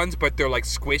barbecue ones, but they're like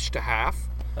squished to half.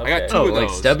 I Okay. got 2 Oh, of those. like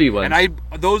stubby ones. And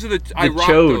those are I rock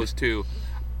chode. those too.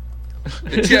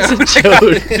 The It's chode. a I got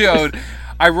the chode. chode.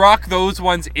 I rock those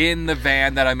ones in the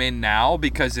van that I'm in now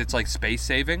because it's like space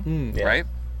saving, Yeah. right?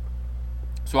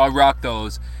 So I rock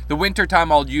those. The winter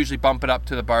time I'll usually bump it up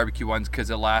to the barbecue ones because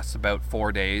it lasts about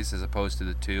 4 days as opposed to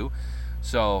the 2.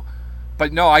 So,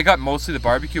 but no, I got mostly the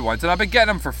barbecue ones, and I've been getting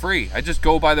them for free. I just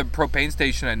go by the propane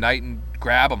station at night and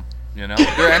grab them. You know,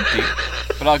 they're empty,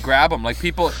 but I'll grab them. Like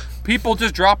people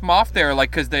just drop them off there, like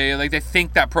because they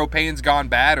think that propane's gone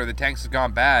bad or the tanks has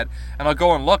gone bad, and I'll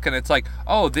go and look, and it's like,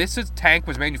 oh, tank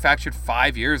was manufactured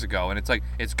 5 years ago, and it's like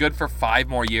it's good for 5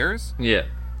 more years. Yeah.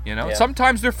 You know, Yeah.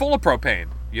 sometimes they're full of propane.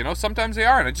 You know, sometimes they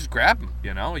are, and I just grab them.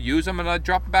 You know, use them and I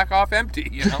drop them back off empty.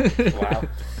 You know. Wow.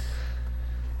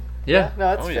 Yeah.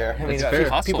 No, that's Oh, yeah. fair. I mean, That's if fair.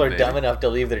 people Hustle, are baby. dumb enough to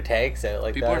leave their tanks out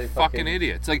like People that. are they fucking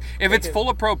idiots. Like, if it's full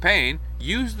of propane,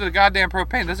 use the goddamn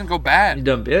propane. It doesn't go You bad.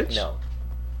 dumb bitch. No.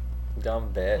 Dumb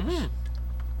bitch.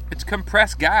 It's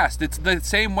compressed gas. It's the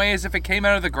same way as if it came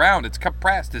out of the ground. It's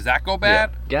compressed. Does that go Yeah.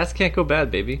 bad? Gas can't go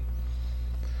bad, baby.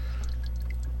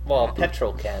 Well,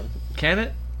 petrol can. Can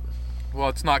it? Well,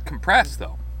 it's not compressed,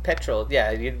 though. Petrol,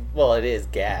 yeah. Well, it is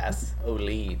gas.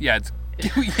 Olean. Yeah,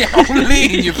 Yeah,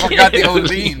 Olean. You forgot the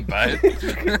Olean, bud.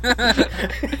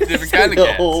 Different kind of the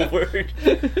gas. whole word.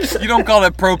 You don't call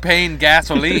it propane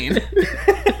gasoline.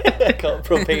 I call it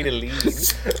propanolene.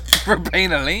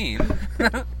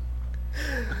 Propanolene.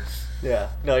 Yeah.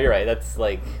 No, you're right. That's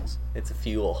like, it's a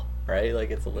fuel, right? Like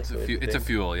it's a liquid. It's a thing.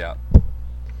 fuel, yeah.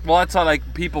 Well, that's how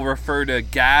like people refer to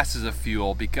gas as a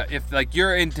fuel, because if like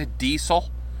you're into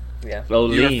diesel, Yeah.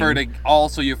 you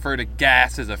refer to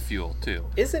gas as a fuel too.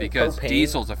 Isn't because propane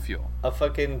diesel's a fuel. a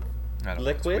fucking I don't know,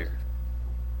 it's liquid? weird.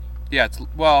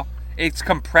 Yeah, it's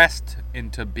compressed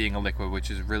into being a liquid,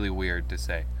 which is really weird to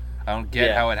say. I don't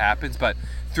get how it happens, but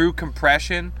through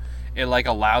compression, it like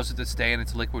allows it to stay in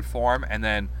its liquid form, and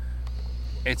then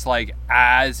it's like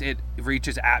as it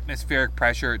reaches atmospheric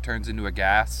pressure, it turns into a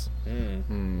gas.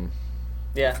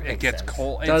 Yeah. It makes gets sense.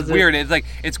 cold. Does It's it? weird. It's like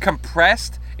it's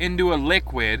compressed into a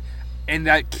liquid, and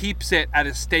that keeps it at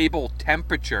a stable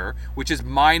temperature, which is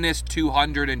minus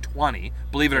 220.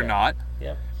 Believe it or not.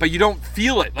 Yeah. But you don't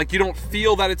feel it. Like you don't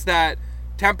feel that it's that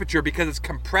temperature because it's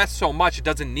compressed so much. It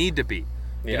doesn't need to be.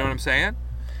 You know what I'm saying?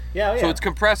 Yeah. So it's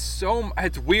compressed so.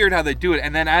 It's weird how they do it,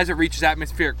 and then as it reaches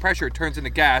atmospheric pressure, it turns into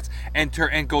gas and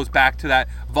goes back to that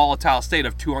volatile state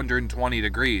of 220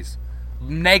 degrees,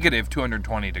 negative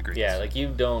 220 degrees. Yeah, like you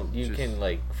can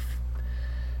like,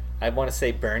 I want to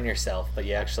say burn yourself, but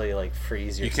you actually like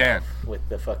freeze You yourself can. with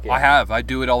the fucking. I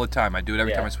do it all the time. I do it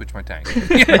every time Yeah. I switch my tank.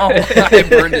 You know, I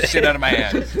burn the shit out of my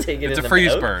hand. Take it It's in a the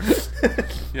freeze mouth. burn.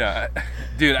 Yeah,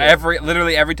 dude.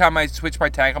 Literally every time I switch my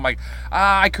tank, I'm like,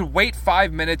 I could wait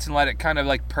 5 minutes and let it kind of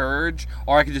like purge,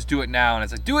 or I could just do it now. And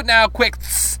it's like, do it now, quick.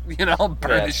 You know,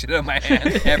 burn the shit out of my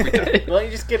hand every time. Why don't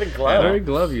you just get a glove? Wear a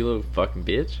glove, you little fucking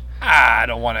bitch. I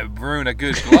don't want to ruin a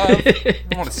good glove. I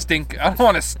don't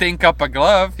want to stink up a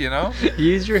glove. You know,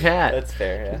 Use your hat. That's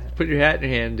fair. Yeah. Put your hat in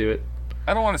your hand and do it.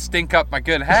 I don't want to stink up my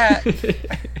good hat.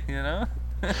 You know.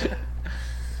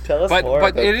 Tell us more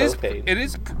But about it is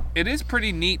propane.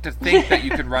 pretty neat to think that you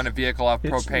can run a vehicle off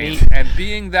It's propane, neat. and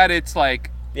being that it's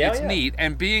like Yeah, it's yeah. neat,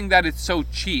 and being that it's so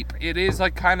cheap, it is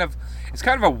like kind of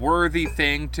a worthy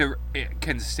thing to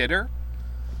consider,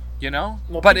 you know.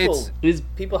 Well, but people, Is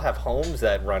people have homes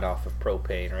that run off of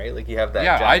propane, right? Like you have that.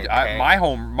 yeah, giant tank.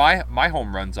 my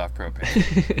home runs off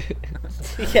propane.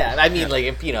 Yeah, I mean, like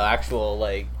if actual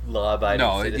like law-abiding.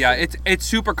 No, citizens. yeah, it's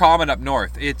super common up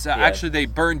north. It's actually they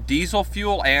burn diesel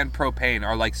fuel and propane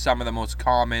are like some of the most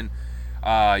common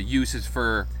uses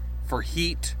for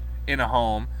heat in a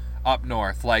home up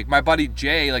north. Like my buddy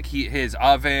Jay, like his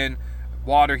oven,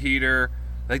 water heater,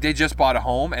 like they just bought a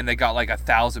home and they got like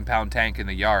 1,000-pound tank in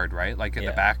the yard, right? Like in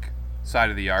the back side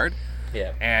of the yard.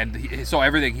 Yeah. And so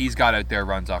everything he's got out there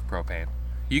runs off propane.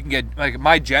 You can get, like,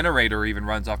 my generator even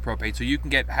runs off propane, so you can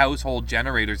get household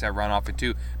generators that run off it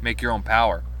too, make your own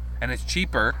power. And it's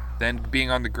cheaper than being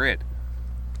on the grid.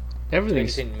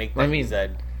 Everything's. You can make I mean,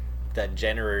 that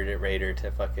generator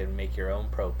to fucking make your own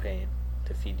propane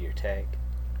to feed your tank,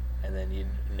 and then you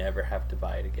never have to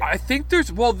buy it again. I think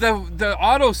the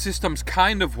auto systems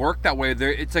kind of work that way.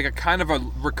 It's like a kind of a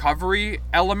recovery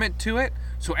element to it.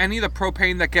 So any of the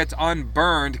propane that gets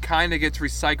unburned kind of gets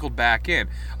recycled back in.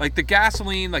 Like the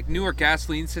gasoline, like newer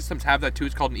gasoline systems have that too.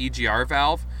 It's called an EGR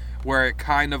valve, where it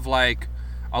kind of like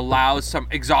allows some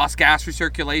exhaust gas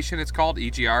recirculation, it's called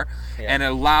EGR, and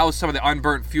it allows some of the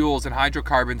unburnt fuels and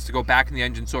hydrocarbons to go back in the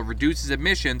engine, so it reduces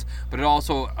emissions, but it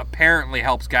also apparently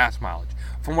helps gas mileage.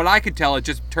 From what I could tell, it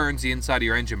just turns the inside of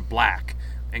your engine black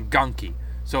and gunky.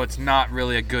 So it's not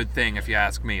really a good thing, if you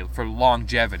ask me, for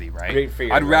longevity, right? Great for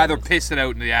your I'd rather lungs. piss it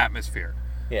out in the atmosphere.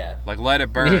 Yeah. Like, let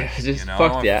it burn. yeah, just you know? I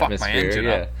fuck don't the wanna atmosphere. Fuck my engine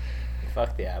Yeah. up.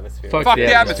 Fuck the atmosphere. Fuck Fuck the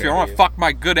the atmosphere. atmosphere. I want to fuck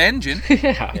my good engine.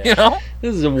 Yeah. You know?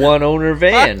 This is a one-owner Fuck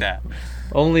van. that.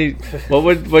 Only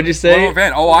what'd you say? Well,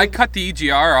 van. Oh, I cut the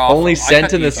EGR off. Only I sent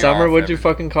cut in the EGR summer. off What'd you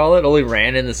everything. fucking call it? Only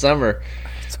ran in the summer.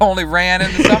 It's only ran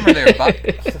in the summer there, buck.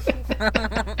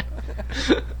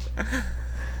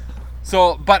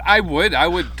 So, but I would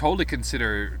totally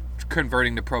consider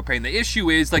converting to propane. The issue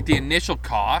is like the initial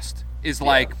cost is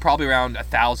like probably around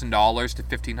 $1,000 to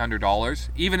 $1,500.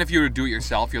 Even if you were to do it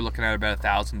yourself, you're looking at about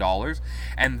 $1,000.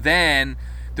 And then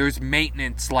there's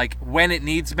maintenance. Like when it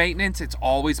needs maintenance, it's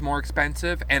always more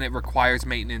expensive, and it requires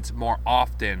maintenance more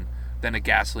often than a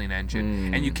gasoline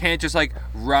engine. And you can't just like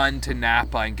run to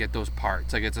Napa and get those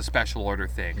parts. Like it's a special order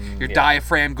thing. Your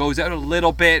diaphragm goes out a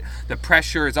little bit, the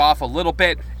pressure is off a little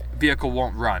bit, vehicle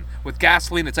won't run. With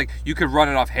gasoline, it's like you could run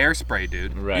it off hairspray,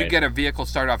 dude. Right. You get a vehicle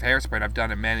started off hairspray, and I've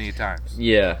done it many times.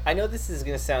 Yeah. I know this is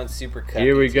gonna sound super cutty.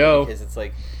 Here we too, go. Because it's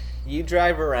like you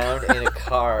drive around in a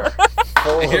car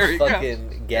full Here of you go.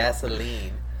 fucking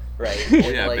gasoline, right? And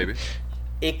Yeah, like, baby.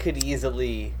 It could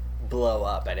easily blow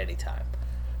up at any time.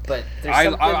 But there's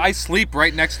I sleep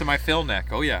right next to my fill neck.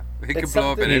 Oh yeah, it can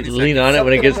blow up at You any lean second. on it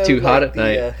when it gets something too about, hot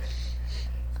like, at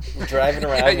night. Driving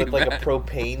around Yeah, you with like bet. a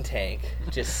propane tank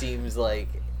just seems like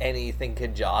anything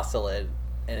can jostle it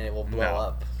and it will blow No.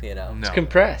 up. You know. No. It's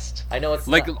compressed. I know it's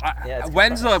Like, not, it's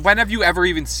when have you ever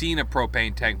even seen a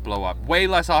propane tank blow up? Way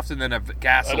less often than a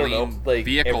gasoline like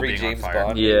vehicle every being James on fire.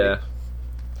 Bond. Yeah.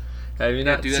 Have you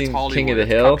not dude, that's seen Hollywood. King of the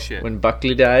That's Hill cuck shit. when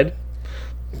Buckley died?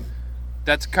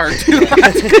 That's cartoon.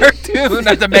 That's cartoon.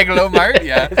 That's a Megalomart.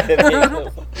 Yeah.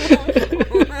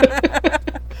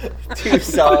 Two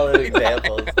solid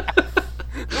examples.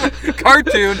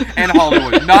 Cartoon and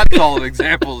Hollywood, not solid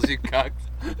examples. You cucks.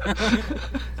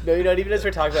 No, you know, even as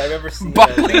we're talking about, I remember seeing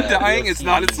Buckley on, dying Real is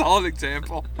not a TV solid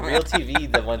example. Real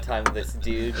TV, the one time this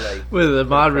dude like With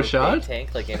Ahmad put a propane Rashad?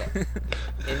 tank like in it,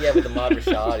 and yeah, with Ahmad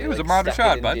Rashad, he It was like, Ahmad stuck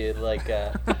Rashad, it bud. into, like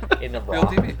in a Real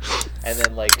rock, TV. and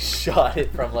then like shot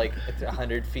it from like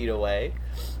 100 feet away,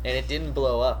 and it didn't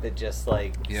blow up. It just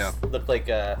like Yeah. looked like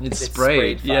It's it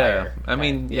sprayed. Yeah. fire. I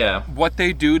mean, yeah. What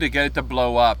they do to get it to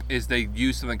blow up is they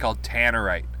use something called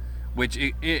tannerite, which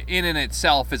in and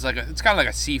itself is it's kind of like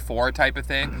a C4 type of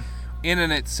thing. In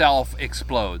and itself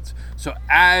explodes. So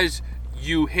as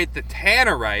you hit the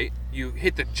tannerite, you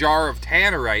hit the jar of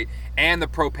tannerite and the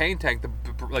propane tank.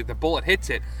 The bullet hits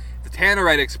it, the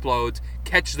tannerite explodes,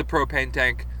 catches the propane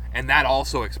tank, and that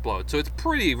also explodes. So it's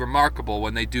pretty remarkable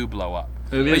when they do blow up. It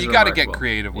But is you got to get remarkable.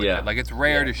 creative with Yeah. it. Like it's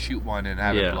rare Yeah. to shoot one and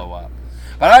have Yeah. it blow up.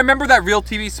 But I remember that Real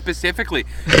TV specifically,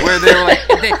 where they were like,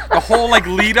 the whole like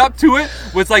lead up to it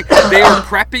was like they were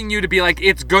prepping you to be like,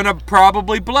 it's gonna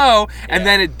probably blow, and Yeah.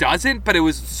 then it doesn't. But it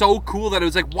was so cool that it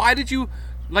was like, why did you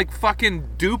like fucking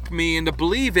dupe me into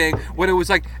believing when it was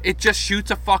like it just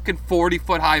shoots a fucking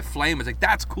 40-foot high flame? It's like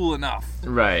that's cool enough,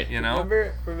 Right. you know?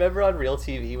 Remember on Real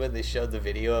TV when they showed the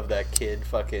video of that kid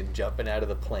fucking jumping out of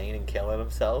the plane and killing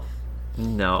himself?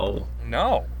 No.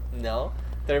 No. No.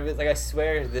 There was like I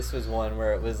swear this was one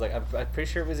where it was like I'm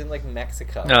pretty sure it was in like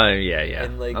Mexico. Oh, yeah, yeah.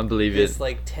 And like I believe this it.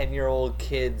 like 10-year-old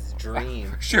kid's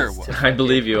dream. Sure was it to was. I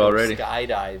believe you go already.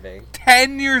 Skydiving.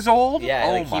 10 years old? Yeah,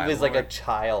 oh like he my was like a Lord.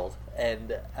 child,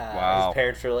 and Wow. his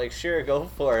parents were like, "Sure, go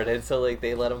for it." And so like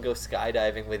they let him go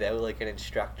skydiving without like an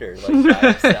instructor, like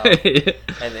by himself.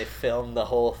 And they filmed the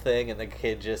whole thing, and the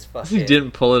kid just fucking He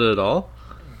didn't pull it at all?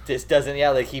 just doesn't.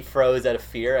 Yeah, like he froze out of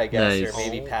fear, I guess, Nice. or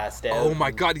maybe passed out. Oh my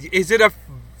god, is it a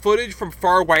footage from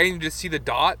far away and you just see the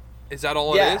dot? Is that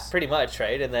all Yeah, it is? pretty much,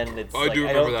 right? And then it's I like, do I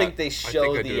remember don't think that. they I think show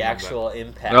I do the remember actual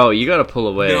impact. Oh, you gotta pull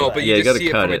away. No, but yeah, you just gotta see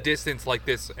it cut from a it. distance like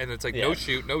this, and it's like, no Yeah.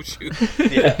 shoot, no shoot.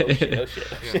 Yeah, oh shit, oh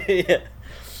shit. Yeah. Yeah.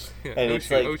 Yeah, And no it's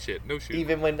shoot, like, oh shit, no shoot.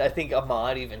 Even when I think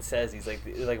Ahmad even says he's like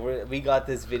we got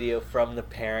this video from the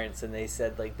parents and they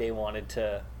said like they wanted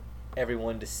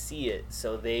everyone to see it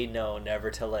so they know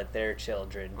never to let their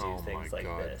children do Oh my things like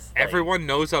God. this. Like, Everyone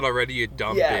knows that already, you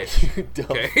dumb yeah, bitch. you dumb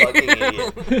Okay? fucking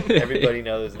idiot. Everybody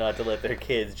knows not to let their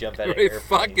kids jump out of Everybody airplanes.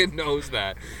 fucking knows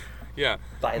that. Yeah.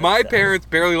 By My themselves. parents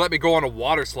barely let me go on a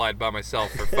water slide by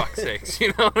myself, for fuck's sakes.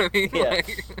 You know what I mean? Yeah,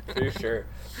 Like- for sure.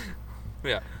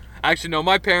 yeah. Actually, no,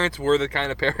 my parents were the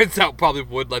kind of parents that probably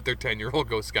would let their 10-year-old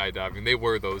go skydiving. They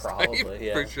were those Probably, type,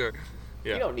 yeah. for sure.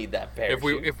 Yeah. You don't need that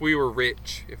parachute. If we were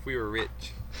rich.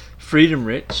 Freedom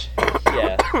Rich.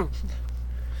 Yeah.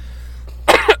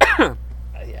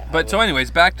 Yeah. But so anyways,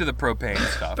 back to the propane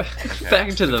stuff. Back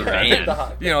to the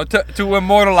van. You know, to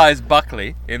immortalize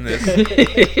Buckley in this,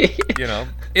 you know,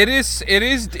 it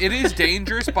is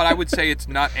dangerous, but I would say it's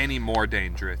not any more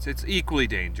dangerous. It's equally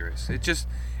dangerous. It's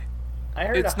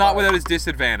not without its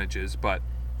disadvantages, but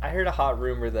I heard a hot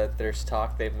rumor that there's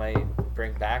talk they might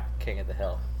bring back King of the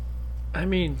Hill. I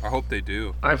mean, I hope they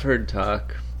do. I've heard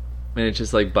talk. And it's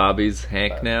just like Bobby's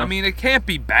Hank now. I mean, it can't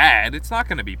be bad. It's not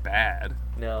going to be bad,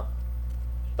 No.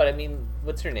 But I mean,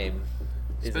 what's her name?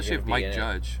 Isn't especially if gonna be Mike in it.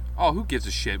 Judge. Oh, who gives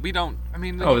a shit? We don't. I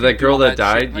mean, Oh, you that can do girl all that shit.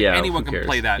 died? Like, Yeah, anyone who can cares?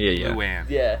 play that. Yeah, yeah. Luann.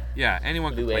 Yeah. Yeah,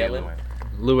 anyone can Lou play Allen? Luann.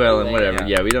 Llewellyn, Luann, whatever.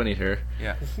 yeah. Yeah, we don't need her.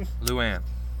 Yeah, Luann.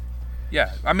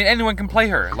 Yeah, I mean anyone can play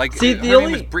her. Like See, her the name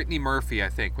only- was Brittany Murphy, I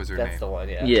think was her That's name. the one,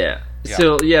 yeah. Yeah. Yeah.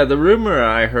 So yeah, the rumor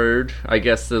I heard, I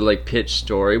guess the like pitch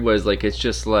story was like it's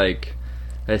just like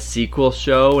a sequel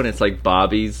show, and it's like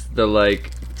Bobby's the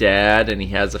like dad, and he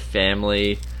has a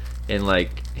family, and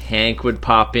like Hank would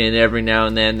pop in every now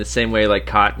and then, the same way like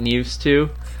Cotton used to.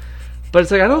 But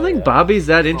it's like I don't think yeah. Bobby's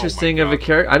that interesting of a God.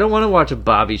 character. I don't want to watch a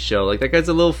Bobby show. Like that guy's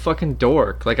a little fucking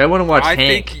dork. Like I want to watch I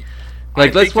Hank. think.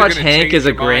 Like, I let's think you're watch gonna Hank change as a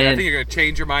your mind. I grand- think you're gonna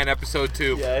change your mind, episode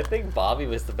 2. Yeah, I think Bobby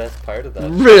was the best part of that.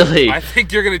 Really? I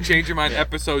think you're gonna change your mind,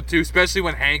 episode 2, especially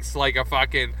when Hank's like a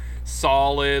fucking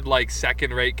solid, like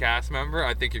second-rate cast member.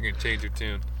 I think you're gonna change your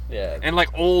tune. Yeah. And like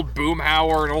old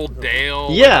Boomhauer and old Dale.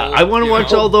 Yeah, old, I want to you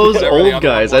watch know, all those whatever the old other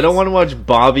guys. one I don't was. want to watch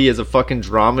Bobby as a fucking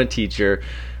drama teacher.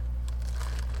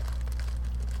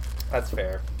 That's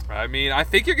fair. I mean, I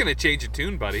think you're gonna change your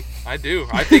tune, buddy. I do.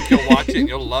 I think you'll watch it and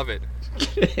you'll love it,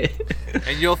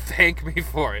 and you'll thank me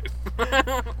for it.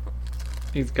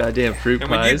 These goddamn fruit And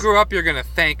when you pies. grow up, you're gonna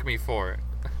thank me for it.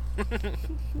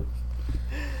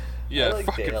 Yeah, I like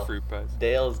fucking Dale. fruit pies.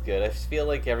 Dale's good. I just feel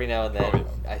like every now and then Oh,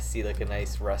 I see like a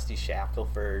nice Rusty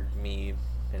Shackelford meme.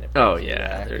 And it Oh brings me yeah,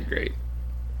 back. they're great.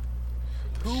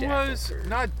 Who was Shackelford.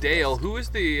 not Dale? Who was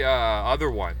the other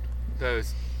one? The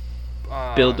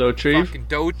Bill Dauterive? Fucking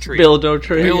Dauterive. Bill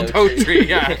Dauterive. Bill Bill Dauterive.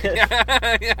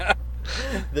 Yeah, yeah.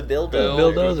 The Bill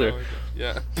Bill Dozer. Dozer.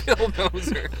 Yeah, Bill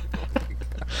Dozer. Oh my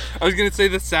God. I was gonna say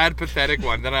the sad, pathetic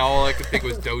one. Then all I could think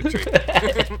was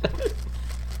Dauterive.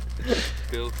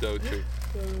 Bill Dauterive.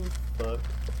 Oh, fuck.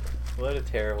 What a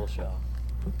terrible show.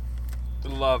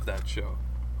 Love that show.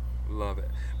 Love it.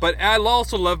 But I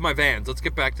also love my Vans. Let's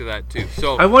get back to that too.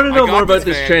 So I want to know got more about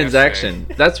this van transaction.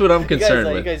 yesterday. That's what I'm You concerned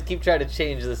guys, with. you guys keep trying to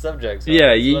change the subject. So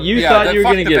Yeah, just let you me- thought then you were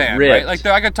fuck gonna the get van, ripped. right? Like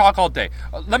I could talk all day.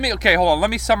 Hold on. Let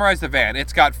me summarize the van.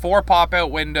 It's got 4 pop-out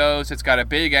windows. It's got a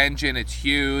big engine. It's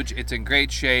huge. It's in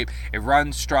great shape. It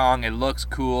runs strong. It looks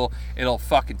cool. It'll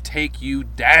fucking take you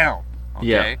down. Okay?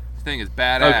 Yeah. This thing is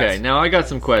badass. Okay, now I got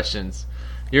some questions.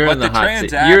 You're But in the the hot seat.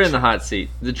 transaction- You're in the hot seat.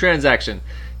 The transaction.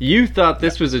 You thought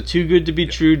this was a too good to be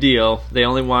true deal. They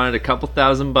only wanted a couple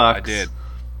 $1,000. I did.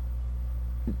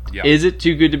 Yeah. Is it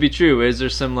too good to be true? Is there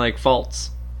some like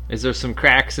faults? Is there some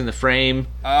cracks in the frame?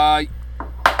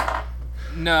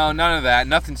 No, none of that.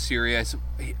 Nothing serious.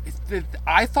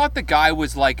 I thought the guy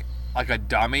was like a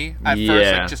dummy at first,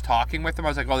 Yeah. like just talking with him. I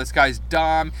was like, oh, this guy's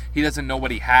dumb. He doesn't know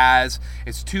what he has.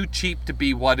 It's too cheap to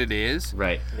be what it is.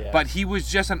 Right. Yeah. But he was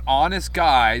just an honest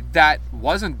guy that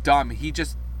wasn't dumb. He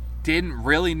just didn't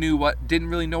really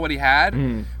know what he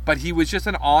had. But he was just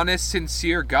an honest,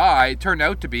 sincere guy. It turned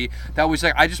out to be that was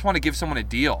like, I just want to give someone a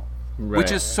deal. Which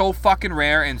Right. is so fucking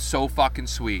rare and so fucking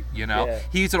sweet, you know? Yeah.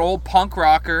 He's an old punk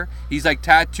rocker. He's like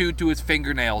tattooed to his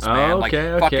fingernails, man. Like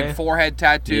okay, fucking okay. forehead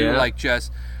tattoo. Yeah. Like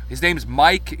just, his name's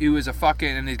Mike. He was a fucking,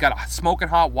 and he's got a smoking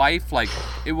hot wife. Like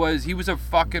he was a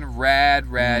fucking rad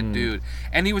dude.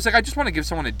 And he was like, I just want to give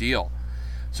someone a deal.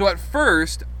 So at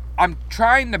first, I'm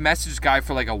trying to message this guy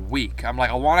for like a week. I'm like,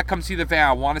 I want to come see the van.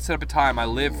 I want to set up a time. I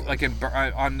live like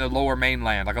on the lower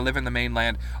mainland. Like I live in the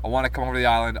mainland. I want to come over to the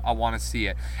island. I want to see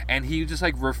it. And he just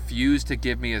like refused to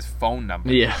give me his phone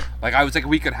number. Yeah. Like I was like,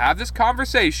 we could have this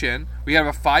conversation. We have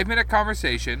a 5-minute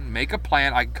conversation. Make a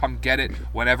plan. I can come get it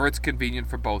whenever it's convenient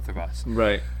for both of us.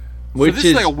 Right. Which this is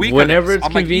is like a week whenever of it's this.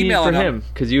 I'm, like, convenient for emailing him,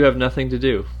 because you have nothing to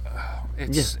do.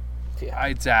 It's Yeah.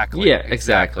 exactly. Yeah,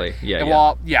 exactly. Yeah, And yeah.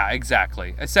 Well, yeah,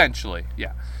 exactly. Essentially,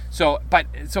 yeah. So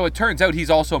it turns out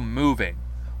he's also moving,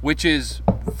 which is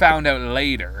found out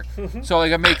later. So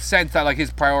like it makes sense that like his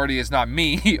priority is not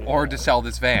me or to sell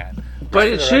this van. But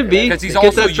it should be. Because he's Get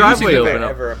also that driveway using the open up.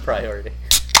 Never a priority.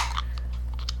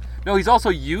 No, he's also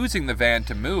using the van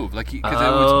to move. Like he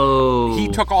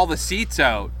took all the seats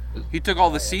out. He took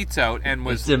all the seats out and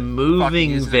was It's a fucking moving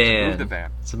using it to move van. the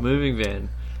van. It's a moving van.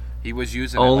 He was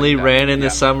using Only it like that. ran in the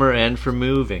Yeah. summer and for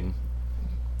moving.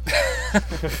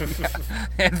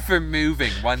 And for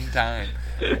moving one time.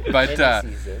 But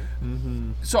Any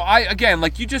season. so I again,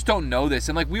 like you just don't know this,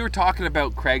 and like we were talking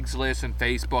about Craigslist and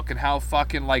Facebook and how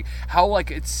fucking like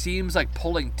it seems like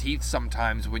pulling teeth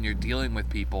sometimes when you're dealing with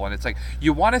people, and it's like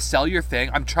you want to sell your thing.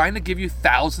 I'm trying to give you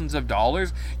thousands of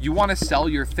dollars. You want to sell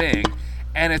your thing,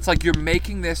 and it's like you're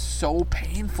making this so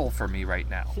painful for me right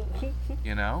now.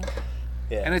 You know.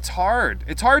 Yeah. And it's hard.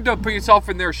 It's hard to put yourself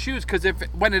in their shoes because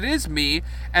when it is me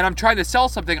and I'm trying to sell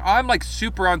something, I'm like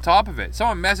super on top of it.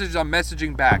 Someone messages, I'm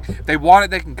messaging back. If they want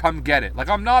it, they can come get it. Like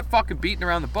I'm not fucking beating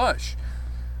around the bush.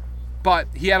 But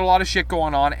he had a lot of shit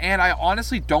going on, and I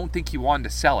honestly don't think he wanted to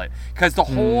sell it because the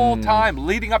whole time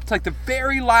leading up to like the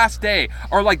very last day,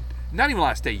 or like not even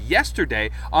last day, yesterday,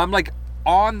 I'm like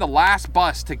on the last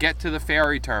bus to get to the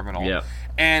ferry terminal. Yeah.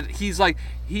 And he's like,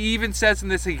 he even says in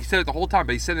this, he said it the whole time,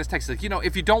 but he said in this text, like,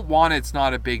 if you don't want it, it's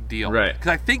not a big deal. Right. Because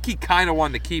I think he kind of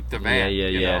wanted to keep the van. Yeah.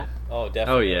 you know? Oh,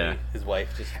 definitely. yeah. His wife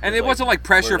just. And was it wasn't like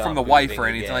pressure "We're from the not wife moving or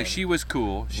anything. Like again." she was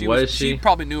cool. She Was she? She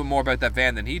probably knew more about that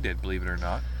van than he did, believe it or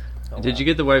not. Oh, Did wow. you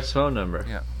get the wife's phone number?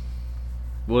 Yeah.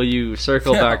 Will you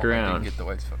circle No, back I didn't around? get the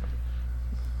wife's phone number.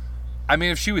 I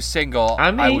mean, if she was single, I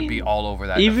I would mean, be all over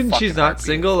that. in a Even fucking she's not heartbeat.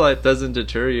 single, that doesn't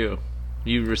deter you.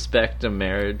 You respect a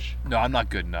marriage. No, I'm not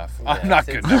good enough. Yeah, I'm not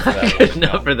six good enough for that. Good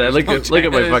enough for that. Look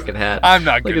at my chance. fucking hat. I'm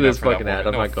not Look good at this enough for that fucking hat.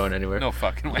 woman. I'm not going anywhere. No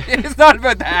fucking way. It's not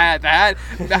about the hat.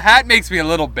 The hat makes me a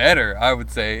little better, I would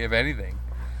say, if anything.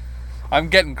 I'm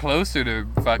getting closer to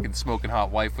fucking smoking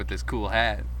hot wife with this cool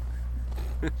hat.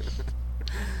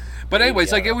 But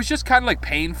anyways, like, it was just kind of like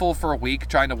painful for a week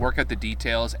trying to work out the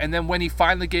details. And then when he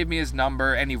finally gave me his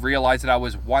number and he realized that I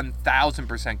was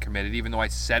 1,000% committed, even though I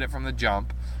said it from the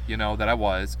jump, you know, that I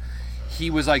was, he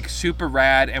was like super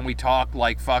rad. And we talked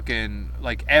like fucking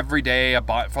like every day,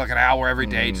 about for like an hour every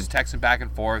day, just texting back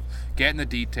and forth, getting the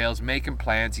details, making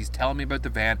plans. He's telling me about the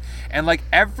van. And like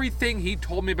everything he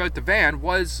told me about the van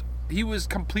was... He was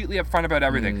completely upfront about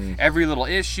everything. Every little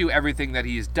issue, everything that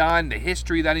he's done, the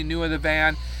history that he knew of the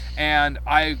van. And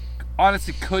I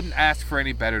honestly couldn't ask for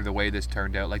any better the way this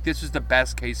turned out. Like, this was the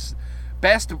best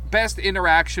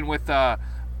interaction with,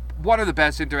 one of the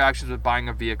best interactions with buying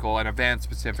a vehicle, and a van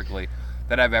specifically,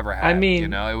 that I've ever had. I mean, you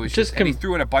know, it was just and he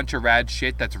threw in a bunch of rad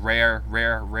shit that's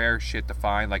rare shit to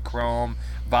find, like chrome,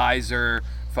 visor,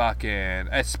 fucking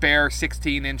a spare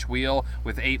 16-inch wheel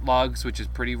with 8 lugs, which is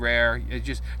pretty rare. It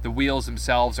just, the wheels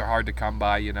themselves are hard to come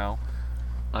by, you know.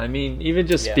 I mean, even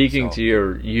just speaking to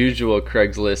your usual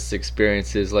Craigslist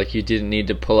experiences, like you didn't need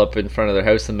to pull up in front of their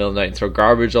house in the middle of the night and throw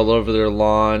garbage all over their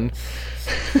lawn.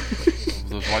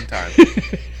 That was one time.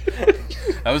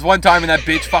 That was one time, and that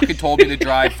bitch fucking told me to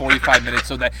drive 45 minutes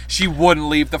so that she wouldn't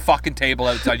leave the fucking table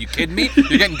outside. You kidding me?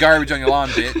 You're getting garbage on your lawn,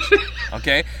 bitch.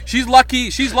 Okay? She's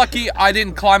lucky I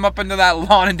didn't climb up into that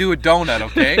lawn and do a donut,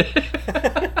 okay?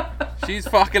 She's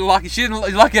fucking lucky. She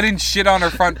didn't lucky I didn't shit on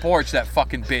her front porch, that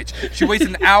fucking bitch. She wasted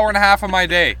an hour and a half of my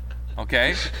day.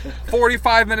 Okay?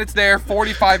 45 minutes there,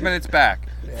 45 minutes back.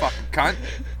 Fucking cunt.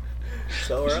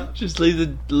 So just leave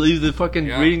the fucking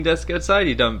reading desk outside,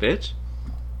 you dumb bitch.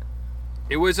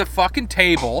 It was a fucking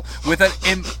table with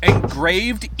an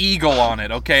engraved eagle on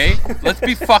it, okay? Let's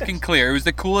be fucking clear. It was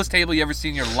the coolest table you ever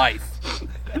seen in your life.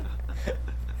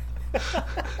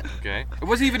 Okay? It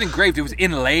wasn't even engraved. It was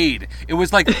inlaid. It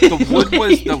was like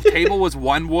the table was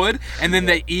one wood, and then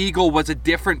the eagle was a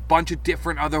bunch of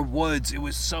different other woods. It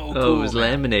was so cool. Oh, it was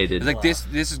laminated. It was like,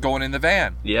 this is going in the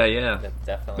van. Yeah.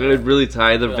 Definitely. It would really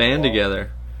tie the van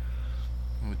together.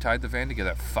 We tied the van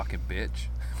together, fucking bitch.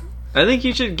 I think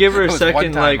you should give her a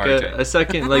second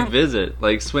visit,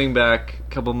 like swing back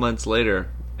a couple months later,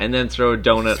 and then throw a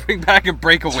donut. Swing back and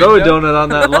break a window. Throw a donut on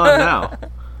that lawn now.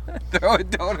 Throw a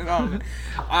donut on.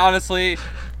 Honestly,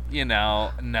 you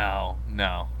know, nah.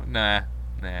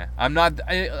 I'm not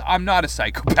a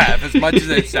psychopath. As much as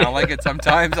it sounds like it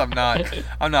sometimes, I'm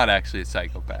not actually a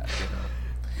psychopath. You know.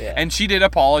 Yeah. And she did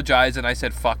apologize, and I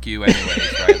said fuck you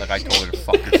anyways, right? Like I told her to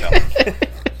fuck herself.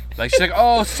 Like, she's like,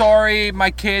 oh, sorry,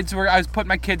 I was putting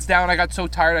my kids down, I got so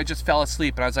tired, I just fell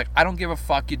asleep. And I was like, I don't give a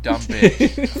fuck, you dumb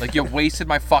bitch. Like, you wasted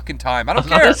my fucking time. I don't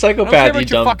care. I'm not a psychopath, I don't care about you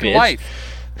your dumb fucking bitch. life.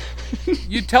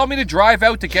 You tell me to drive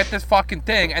out to get this fucking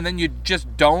thing, and then you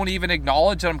just don't even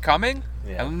acknowledge that I'm coming?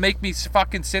 Yeah. And make me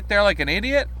fucking sit there like an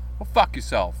idiot? Well, fuck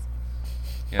yourself.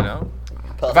 You know?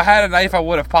 If I had a knife, I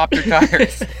would have popped your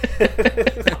tires.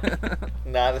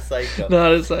 Not a psycho.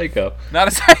 Not a psycho. Not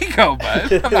a psycho,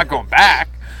 bud. I'm not going back.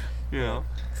 You know,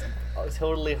 a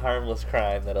totally harmless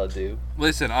crime that I'll do.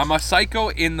 Listen, I'm a psycho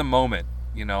in the moment.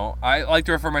 You know, I like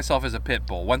to refer myself as a pit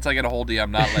bull. Once I get a hold of you,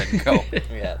 I'm not letting go.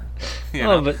 Yeah. You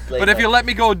know? But if you let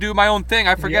me go do my own thing,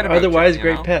 I forget about otherwise you.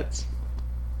 Great know? Pets.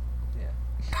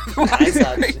 Yeah.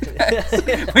 Great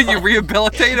pets. When you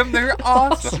rehabilitate them, they're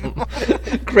awesome.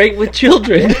 Great with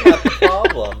children. That's not the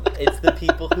problem. It's the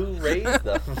people who raise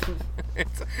them.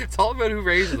 It's all about who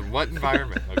raises them, what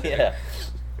environment. Okay? Yeah.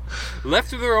 Left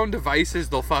to their own devices,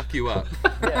 they'll fuck you up.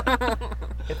 Yeah.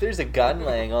 If there's a gun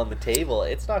laying on the table,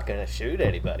 it's not going to shoot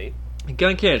anybody. A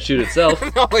gun can't shoot itself.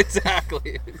 No,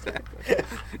 exactly.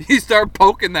 You start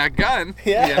poking that gun,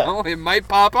 you know, it might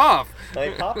pop off.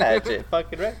 Might pop at you.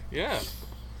 Fucking right. Yeah.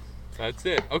 That's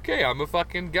it. Okay, I'm a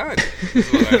fucking gun.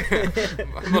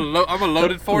 I'm a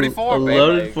loaded 44, baby. A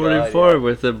loaded 44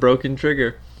 with a broken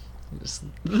trigger.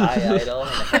 High idle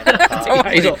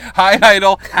and a high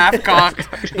idle, half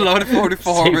cocked, loaded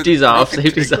 44. Safety's off.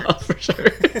 Safety's off for sure.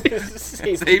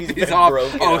 Safety's off.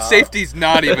 Oh, safety's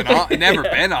not even on. Never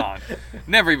been on.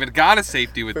 Never even got a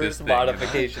safety with this thing. First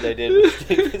modification I did was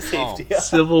take the safety off.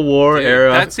 Civil War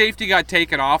era. That safety got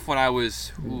taken off when I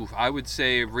was, I would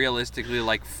say realistically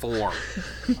like 4.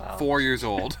 Wow. 4 years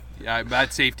old. Yeah,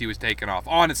 that safety was taken off.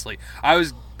 Honestly, I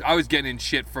was getting in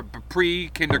shit for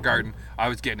pre-kindergarten. I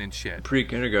was getting in shit.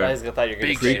 Pre-kindergarten. I thought you were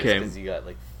going to say because you got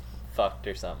like fucked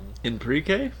or something. In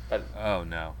pre-K? Oh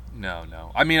no.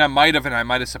 I mean, I might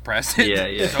have suppressed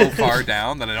it so far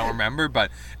down that I don't remember, but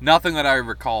nothing that I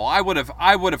recall. I would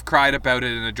have cried about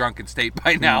it in a drunken state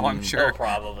by now. I'm sure. Oh,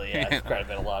 probably. Yeah, I've cried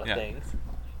about a lot of things.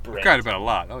 I've cried about a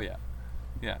lot. Oh yeah.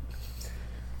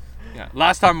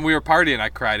 Last time we were partying, I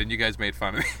cried and you guys made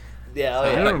fun of me. Yeah, oh, I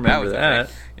yeah. don't remember was a that.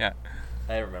 thing. Yeah.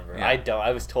 I remember. Yeah. I don't.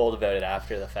 I was told about it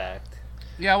after the fact.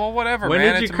 Yeah, well, whatever, When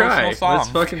man. did you It's cry? emotional song. Let's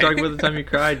fucking talk about the time you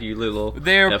cried, you little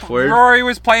F word. Rory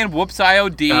was playing Whoops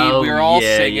IOD. Oh, we were all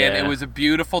yeah, singing. yeah. It was a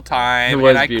beautiful time. It was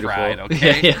and I beautiful. cried,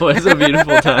 okay? Yeah, it was a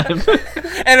beautiful time.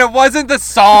 And it wasn't the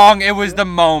song, it was the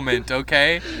moment,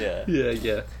 okay? Yeah.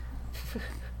 yeah.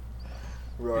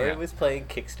 Rory Yeah. was playing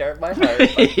Kickstart My Heart by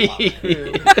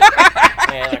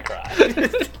and I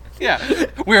cried. Yeah.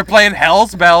 We were playing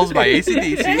Hell's Bells by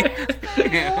AC/DC.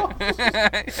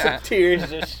 Yeah. Tears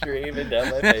just streaming down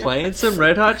my face. Playing some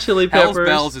Red Hot Chili Hell's Peppers.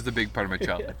 Bells is a big part of my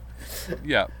childhood.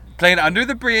 Yeah. Playing Under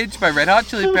the Bridge by Red Hot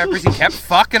Chili Peppers. He kept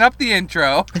fucking up the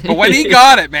intro. But when he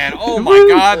got it, man, oh my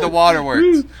god, the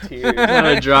waterworks. Tears. Not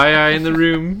a dry eye in the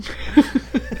room.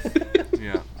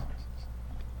 Yeah.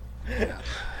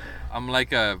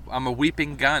 I'm a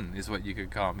weeping gun is what you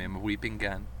could call me. I'm a weeping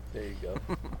gun. There you go.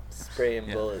 Spraying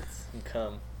Yeah. bullets and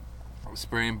cum. I'm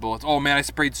spraying bullets. Oh man, I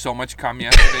sprayed so much cum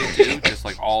yesterday too, just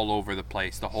like all over the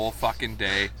place, the whole fucking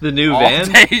day. The new all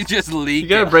van? day just leaking. You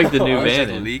gotta break the new I was van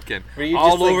just in. leaking. Were you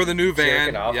All just, like, over the new van.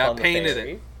 jerking off Yeah, on the painted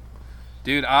ferry? it.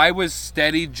 Dude, I was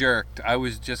steady jerked. I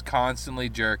was just constantly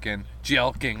jelking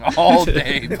all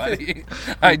day, buddy.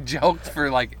 I joked for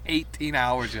like 18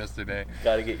 hours yesterday.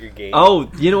 Gotta get your game. Oh,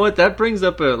 you know what? That brings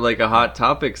up a hot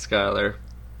topic, Skylar.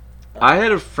 I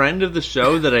had a friend of the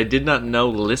show that I did not know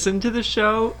listened to the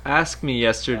show ask me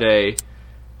yesterday,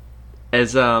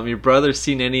 has your brother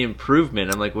seen any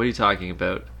improvement? I'm like, what are you talking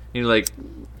about? And you're like,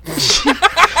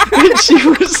 and she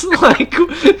was like,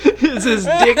 is his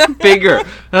dick bigger? And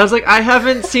I was like, I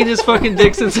haven't seen his fucking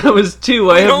dick since I was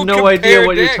 2. I have don't no idea compare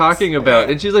what you're dicks. talking about.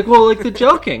 Yeah. And she's like, well, like the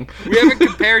joking. We haven't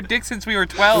compared dick since we were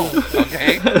 12,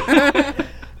 okay?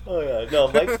 Oh yeah. No,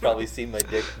 Mike's probably seen my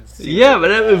dick. Yeah, but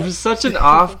it was such an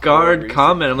off-guard reason.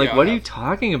 comment. I'm like, Yeah. what are you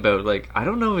talking about? Like, I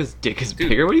don't know if his dick is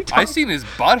bigger. What are you talking I seen his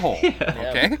butthole, Yeah.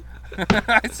 okay?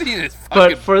 I seen his fucking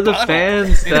But for the butthole.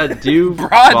 fans that do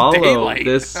Broad follow daylight,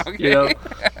 this, okay? you know,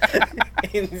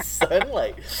 in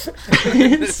sunlight.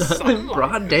 in sunlight.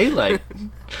 broad daylight.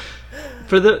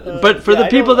 For the I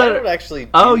people don't- I that don't actually.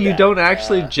 Do oh, you that. don't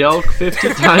actually joke 50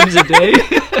 times a day.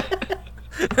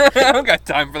 I don't got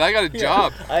time for that. I got a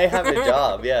job. I have a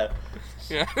job. Yeah.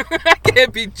 Yeah. I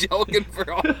can't be joking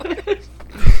for all that.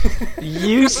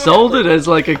 You sold it as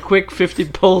like a quick 50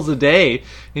 pulls a day,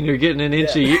 and you're getting an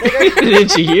inch a year. Like, An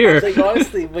inch a year. Like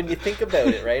honestly, when you think about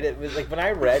it, right? It was like when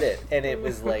I read it, and it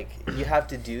was like you have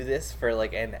to do this for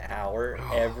like an hour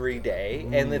every day,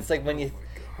 and it's like when you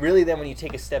really then when you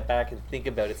take a step back and think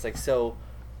about it, it's like so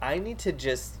I need to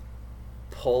just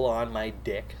pull on my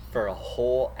dick for a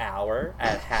whole hour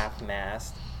at half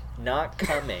mast, not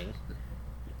coming.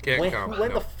 Can't come. When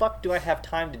no. the fuck do I have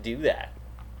time to do that?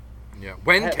 Yeah.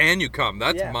 When can you come?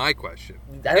 That's Yeah. my question.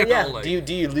 Yeah. Like- Do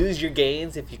you lose your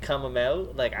gains if you come them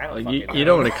out? Like I don't. You, fucking you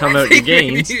know. don't want to come out your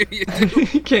gains. You do.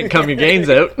 You can't come your gains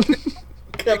out.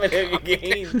 coming out your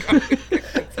gains.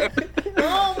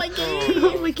 Oh my gains!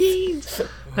 Oh, my gains.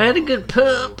 I had a good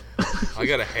pump. I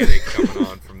got a headache coming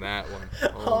on from that one.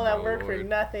 All that my work for Lord.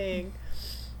 nothing.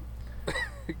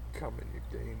 Coming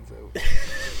your gains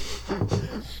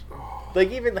out.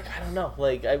 Like even like I don't know.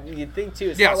 Like you'd think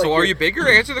too. It's Yeah, not so like are you're- you bigger?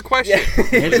 Answer the question. Yeah.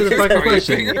 Answer the Are fucking you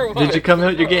question. bigger or Did what? you come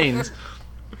out your gains?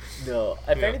 No.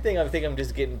 If Yeah. anything, I think I'm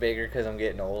just getting bigger because I'm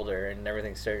getting older and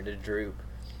everything's starting to droop.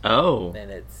 Oh.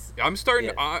 And it's I'm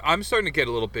starting. Yeah. I'm starting to get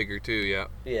a little bigger too. Yeah.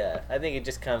 yeah. I think it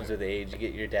just comes with age. You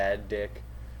get your dad dick.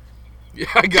 Yeah,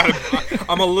 I got.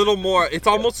 I'm a little more. It's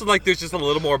almost like there's just a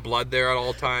little more blood there at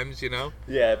all times. You know.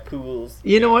 Yeah, pools.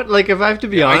 You know what? Like, if I have to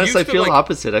be Yeah, I honest, I used to, feel like-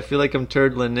 opposite. I feel like I'm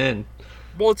turdling in.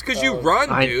 Well, it's because you Oh. run,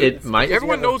 dude. It might.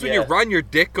 Everyone knows when you Yeah. run, your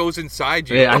dick goes inside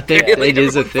you. Yeah, I think it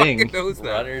is a everyone thing. fucking knows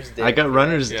that. Runner's dick. I got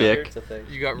runner's Yeah. dick. It's a thing.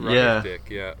 You got runner's Yeah. dick.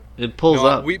 Yeah. It pulls No,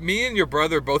 up. me and your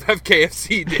brother both have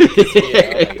KFC dicks.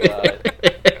 Yeah, oh my god.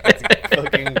 It's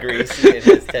fucking greasy and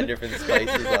has 10 different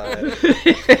spices on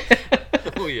it.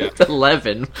 Oh yeah. It's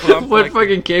 11. Plump What like-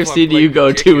 fucking KFC plump do you like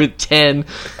go to chicken. with 10?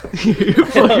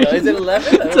 Is it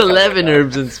 11? It's 11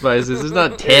 herbs and spices. It's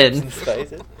not 10.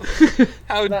 Spices?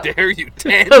 How dare you?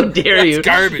 10. How dare That's you?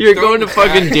 Garbage. You're Don't going to do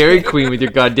fucking that. Dairy Queen with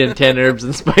your goddamn 10 herbs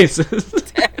and spices.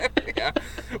 Yeah.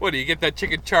 What do you get that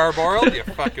chicken charbroiled? You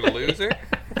fucking loser.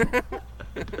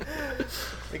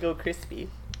 They go crispy.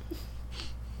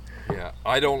 Yeah,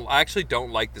 I actually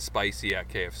don't like the spicy at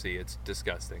KFC. It's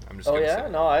disgusting. I'm just Oh gonna yeah?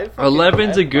 say. No, I.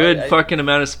 11's a good I- fucking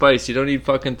amount of spice. You don't need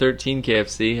fucking 13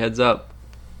 KFC. Heads up.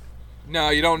 No,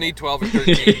 you don't need 12 or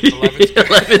 13. 11's good.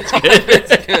 11's good.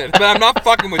 11's good. But I'm not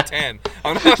fucking with 10.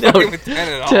 I'm not No, fucking with 10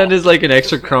 at all. 10 is like an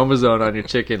extra chromosome on your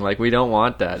chicken. Like, we don't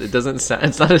want that. It doesn't.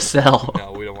 It's not a cell.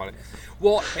 No, we don't want it.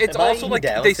 Well, it's Am I also eating like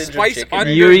Down they syndrome spice chicken right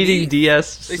underneath. You're eating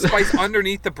DS. They spice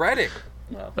underneath the breading.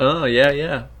 Well, Oh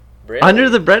yeah. really? Under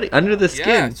the bread, under the Yeah.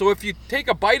 skin. So if you take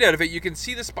a bite out of it, you can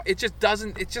see the it just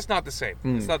doesn't. It's just not the same.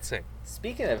 It's not the same.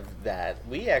 Speaking of that,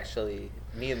 we actually,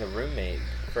 me and the roommate,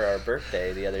 for our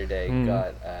birthday the other day,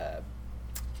 got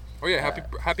Oh yeah,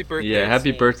 happy birthday. Yeah,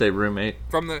 happy me. birthday, roommate.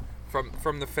 from the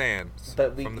fans.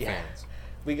 But we from the yeah, fans.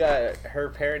 we got her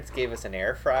parents gave us an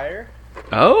air fryer.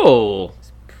 Oh,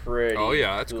 It's pretty. Oh,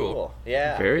 yeah, that's cool.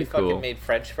 Yeah, Very we fucking cool. made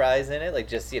French fries in it, like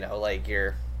just like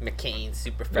your McCain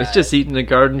super fries. it's just eating a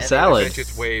garden And they were salad. It's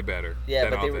just way better. Yeah,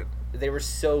 than but oven. they were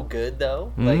so good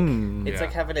though. Like it's Yeah.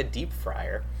 like having a deep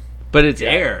fryer. But it's Yeah,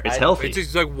 air. It's I- healthy. It's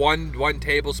just like one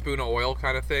tablespoon of oil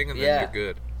kind of thing, and then Yeah. you're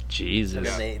good. Jesus. And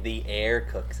then the air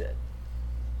cooks it.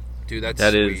 Dude, that's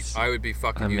That sweet. is- I would be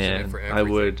fucking Oh, using man, it for I everything.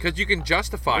 would. Because you can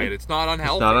justify it. It's not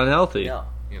unhealthy. It's not unhealthy. No,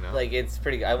 You know? like it's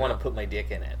pretty. I want to put my dick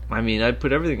in it. I mean, I'd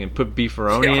put everything in. Put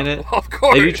beefaroni Yeah, in it. Of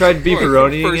course. Have you tried Of course,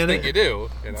 beefaroni the first in thing it? you do.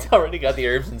 You know? It's already got the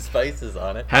herbs and spices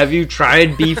on it. Have you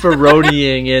tried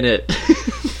beefaroniing in it?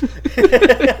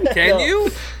 Can No,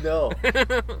 you? No.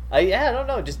 I don't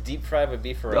know. Just deep fry my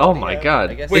beefaroni. Oh my I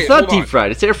god! guess Wait, It's not hold on. deep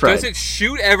fried. It's air fried. Does it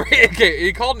shoot every? Okay,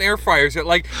 you call it an air fryer. Is it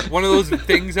like one of those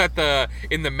things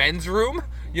in the men's room?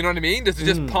 You know what I mean? Does it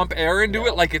just pump air into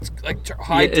it like it's like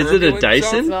high? Yeah, is it a turbulence Dyson?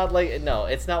 zone? It's not like no.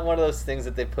 It's not one of those things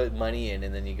that they put money in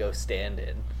and then you go stand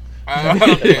in.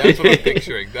 Okay, that's what I'm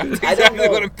picturing. That's I don't exactly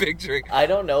know. what I'm picturing. I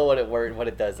don't know what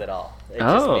it does at all. It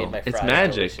just Oh, made my it's fries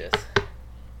magic. delicious.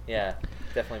 Yeah,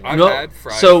 definitely. I've magic. had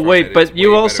fries So from wait, it. but It's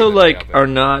you way also better than the like oven. are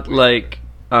not Way like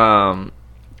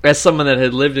as someone that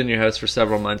had lived in your house for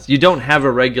several months, you don't have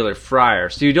a regular fryer,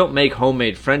 so you don't make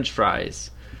homemade French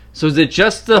fries. So is it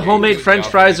just the you homemade do the French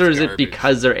oven, fries, or it's is it garbage.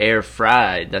 because they're air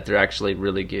fried that they're actually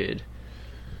really good?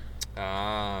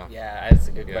 Ah. Yeah, that's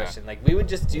a good Yeah. question. Like we would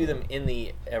just do them in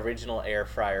the original air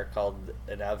fryer called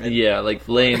an oven. Yeah, like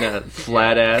laying a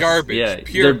flat ass Garbage, Yeah,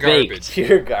 pure they're garbage. baked.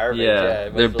 Pure garbage. Yeah, Yeah, might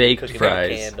as they're well be baked cooking on a fries.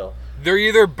 candle. They're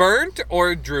either burnt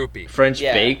or droopy. French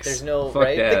Yeah, bakes. there's no Fuck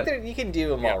right. I that. think you can do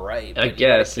them Yeah. all right. I but you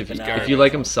gotta guess keep if an you, eye if on you it.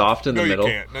 like them soft in No, the you middle.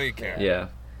 can't. No, you can't. Yeah.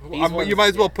 These You ones- might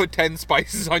as well yeah. put 10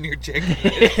 spices on your chicken.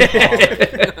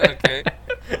 Okay.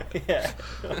 Yeah,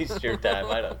 waste your time.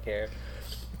 I don't care.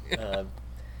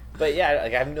 But yeah,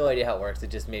 like I have no idea how it works. It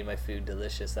just made my food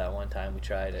delicious that one time we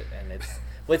tried it, and it's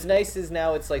what's nice is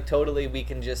now it's like totally we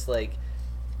can just like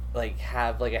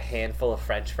have like a handful of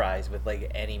French fries with like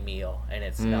any meal, and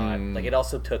it's not like it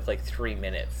also took like 3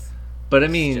 minutes. But I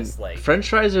mean, just like- French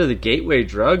fries are the gateway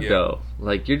drug, Yeah. though.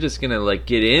 Like you're just gonna like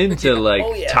get into like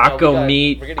Oh, yeah, no, taco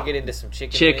meat, We're gonna get into some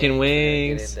chicken chicken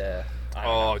wings. wings. We're gonna get into, I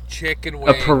don't Oh, know. chicken a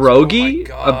wings. pierogi,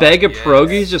 Oh my a bag of God,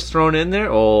 pierogies yes. just thrown in there.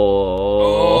 Oh,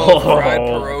 Oh, fried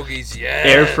pierogies, yes.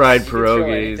 air fried You can throw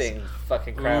pierogies, anything,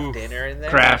 fucking craft Oof. dinner in there.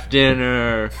 craft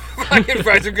dinner, Fucking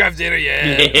fries and craft dinner,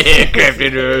 yeah. yeah, craft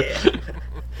dinner.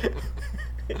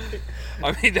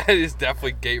 I mean, that is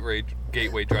definitely gateway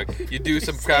drug. You do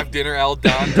some craft dinner al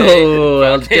dente. Oh,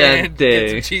 al fucking Get dente.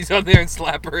 some cheese on there and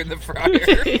slap her in the fryer.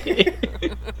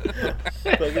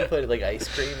 Fucking put like ice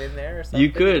cream in there or something. You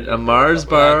could a Mars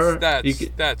bar. That's you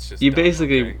could, that's just you dumb,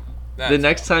 basically okay? the That's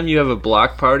next time you have a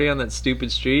block party on that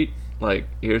stupid street, like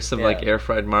here's some like Yeah. air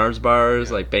fried Mars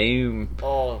bars, like bam.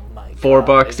 Oh my god.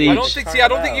 $4 It's each. I like don't think. turn See, I it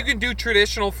don't think out. you can do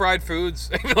traditional fried foods.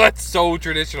 That's so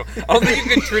traditional. I don't think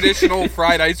you can traditional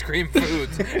fried ice cream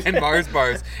foods and Mars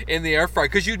bars in the air fryer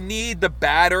because you need the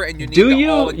batter and you need. Do the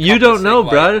you? You don't know,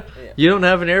 all-encompassing, bruh. Yeah. You don't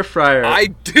have an air fryer. I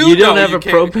do. You don't know have you a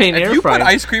can't. propane If air you fryer. put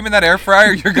ice cream in that air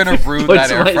fryer, you're gonna ruin Put that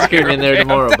some air fryer. ice cream in there okay?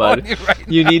 tomorrow, I'm bud. telling you right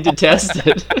You need to test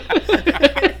it.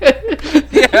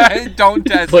 Yeah, don't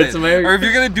test Put it. some air- Or if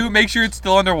you're gonna do, make sure it's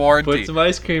still under warranty. Put some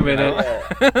ice cream in it.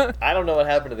 Yeah. I don't know what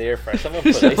happened to the air fryer. Someone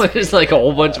put ice cream. There's like a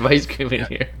whole bunch of ice cream in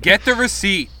here. Get the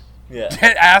receipt. Yeah.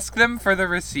 Ask them for the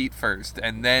receipt first,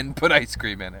 and then put ice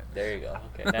cream in it. There you go.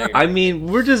 Okay. Now you're I mean,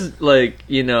 we're just like,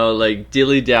 like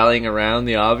dilly dallying around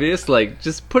the obvious. Like,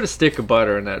 just put a stick of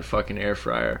butter in that fucking air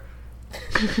fryer.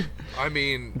 I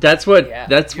mean, That's what. Yeah.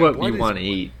 That's Yeah, what what you is- want to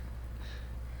eat.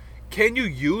 can you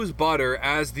use butter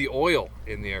as the oil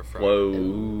in the air fryer? Whoa,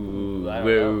 I don't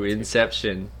whoa, know.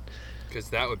 Inception. Because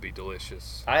that would be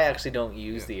delicious. I actually don't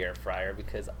use the air fryer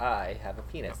because I have a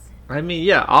penis. I mean,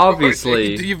 yeah,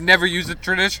 obviously. You've never used a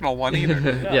traditional one either.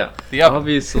 Yeah, The oven.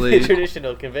 obviously.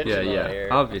 Traditional, Yeah, conventional yeah,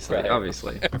 air obviously, fryer.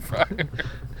 obviously. Air fryer.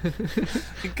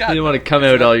 You God, didn't want to come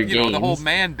out all your you know, games. the whole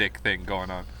man dick thing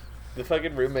going on. The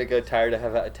fucking roommate got tired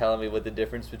of telling me what the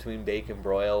difference between bake and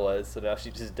broil was, so now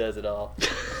she just does it all.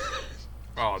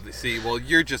 Oh, see, well,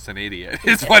 you're just an idiot.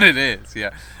 It's what it is.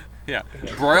 Yeah, yeah.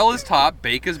 Broil is top,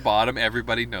 bake is bottom.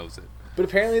 Everybody knows it. But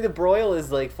apparently the broil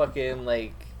is like fucking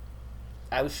like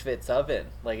Auschwitz oven.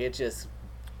 Like it just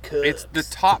cooks. It's the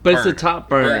top But burner. it's the top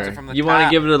Burns it burner. from the You want to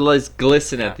top. give it a nice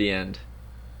glisten Yeah. at the end.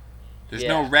 There's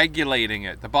Yeah. no regulating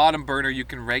it. The bottom burner you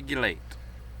can regulate.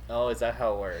 Oh, is that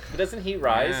how it works? But doesn't heat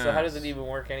rise? So how does it Yes. even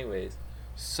work anyways?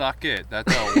 Suck it.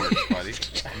 That's how it works, buddy.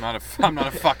 I'm not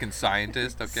a fucking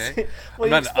scientist, okay? Well,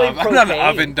 you I'm explained not an propane.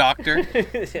 oven doctor.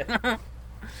 Yeah.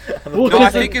 Well, No, I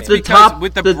 'cause think it's the because top,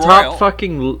 with the the broil- top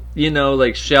fucking,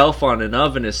 like shelf on an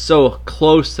oven is so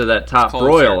close to that top Closer.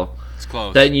 broil It's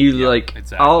close. that you Yeah, like.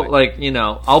 exactly.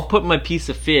 I'll put my piece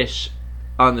of fish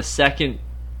on the second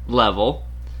level,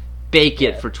 bake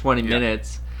it for 20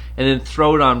 minutes, and then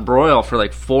throw it on broil for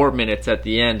like 4 minutes at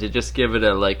the end to just give it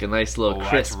a nice little Oh, that's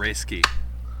crisp. risky.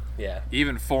 Yeah.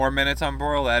 Even 4 minutes on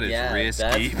broil, that is Yeah,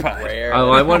 risky. that's bud. rare.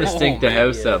 Oh, I want to Oh, stink the man.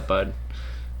 house Yeah. up, bud.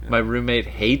 My roommate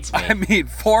hates me. I mean,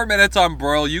 4 minutes on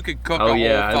broil, you could cook a Oh whole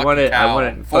yeah, I fucking want it. cow. I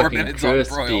want it 4 fucking minutes on broil.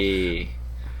 crispy.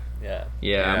 Yeah.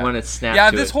 Yeah, I Yeah. want it snapped.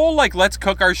 Yeah, to this it. whole let's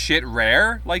cook our shit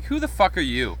rare. Like, who the fuck are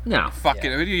you? No.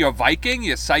 Fucking, Yeah. are you a Viking?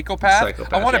 You a psychopath?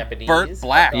 Psychopath. I want it Japanese? burnt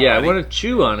black. Yeah, I buddy. want to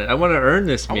chew on it. I want to earn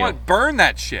this I meal. want to burn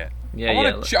that shit. Yeah, I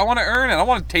want to. I want to earn it. I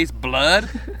want to taste blood.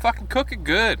 Fucking cook it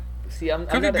good. See, I'm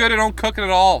Cook not it good or don't cook it at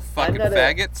all. Fucking not a-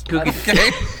 faggots. Cook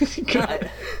it- Okay.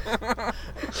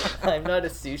 I'm not a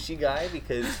sushi guy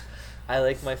because I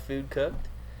like my food cooked.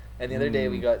 And the other day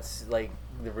we got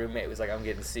the roommate was like, "I'm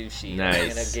getting sushi. I'm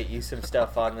Nice. gonna get you some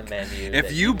stuff on the menu." If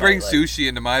that you might bring like." sushi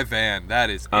into my van,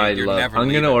 that is. I you're love- never I'm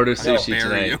gonna leaving. order I'm gonna sushi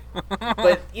bury you.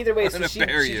 But either way, I'm so gonna she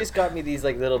bury you. just got me these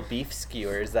little beef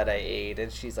skewers that I ate,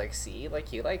 and she's like, "See, you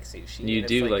like sushi. You And it's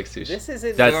do like sushi. This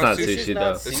isn't. That's not not this is sushi,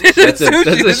 not though. sushi. That's a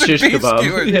This is shish beef kebab.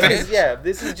 skewers, Yeah. bitch. Yeah,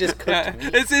 this is just cooked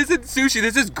meat. This isn't sushi.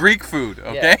 This is Greek food.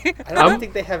 Yeah. Okay. I don't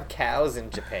think they have cows in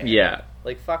Japan. Yeah.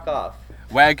 Like, fuck off.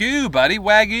 Wagyu, buddy.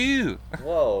 Wagyu.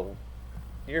 Whoa.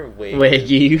 You're way.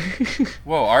 Wagyu.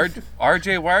 Whoa,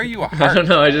 RJ, why are you a I heart? don't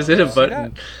know. I just hit a See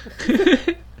button.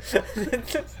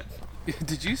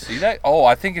 Did you see that? Oh,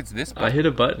 I think it's this. I hit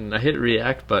a button. I hit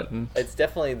react button. It's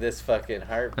definitely this fucking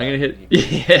heart. I'm gonna hit. button.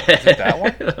 Yeah. Is it that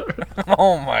one?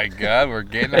 Oh my god, we're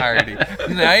getting hardy.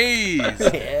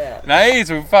 Nice. Yeah. Nice.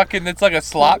 We're fucking. It's like a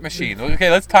slot machine. Okay,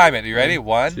 let's time it. You ready?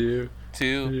 1, 2,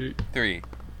 2, 3.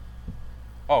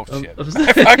 Oh shit! I'm I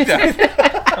sorry. fucked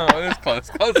up. Oh, it was close.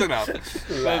 Close enough. Close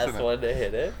Last enough. one to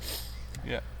hit it.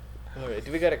 Yeah. All right.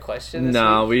 Do we got a question? This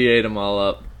No, week? we ate them all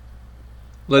up.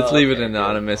 Let's Oh, leave it okay, good.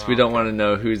 anonymous. We Oh, don't want to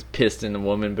know who's pissed in a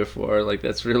woman before. Like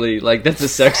that's really that's a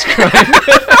sex crime.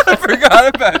 I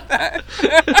forgot about that.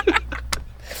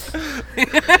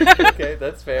 Okay,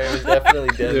 that's fair. It was definitely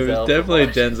Denzel. It was from definitely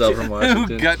Washington. Denzel from Who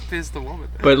Washington. gut pissed the woman?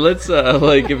 But let's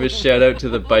give a shout out to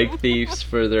the Bike Thieves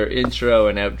for their intro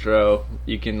and outro.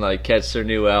 You can catch their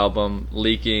new album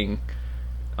Leaking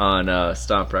on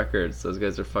Stomp Records. Those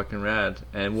guys are fucking rad.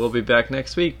 And we'll be back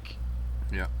next week.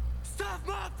 Yeah.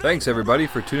 Thanks everybody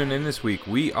for tuning in this week.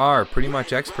 We are Pretty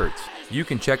Much Experts. You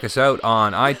can check us out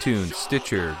on iTunes,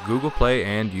 Stitcher, Google Play,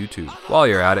 and YouTube. While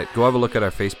you're at it, go have a look at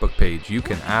our Facebook page. You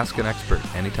can ask an expert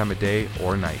any time of day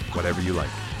or night, whatever you like.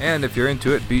 And if you're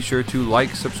into it, be sure to like,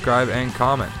 subscribe, and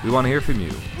comment. We want to hear from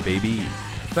you, baby.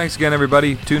 Thanks again,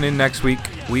 everybody. Tune in next week.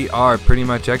 We are Pretty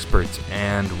Much Experts,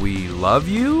 and we love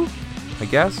you, I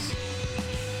guess.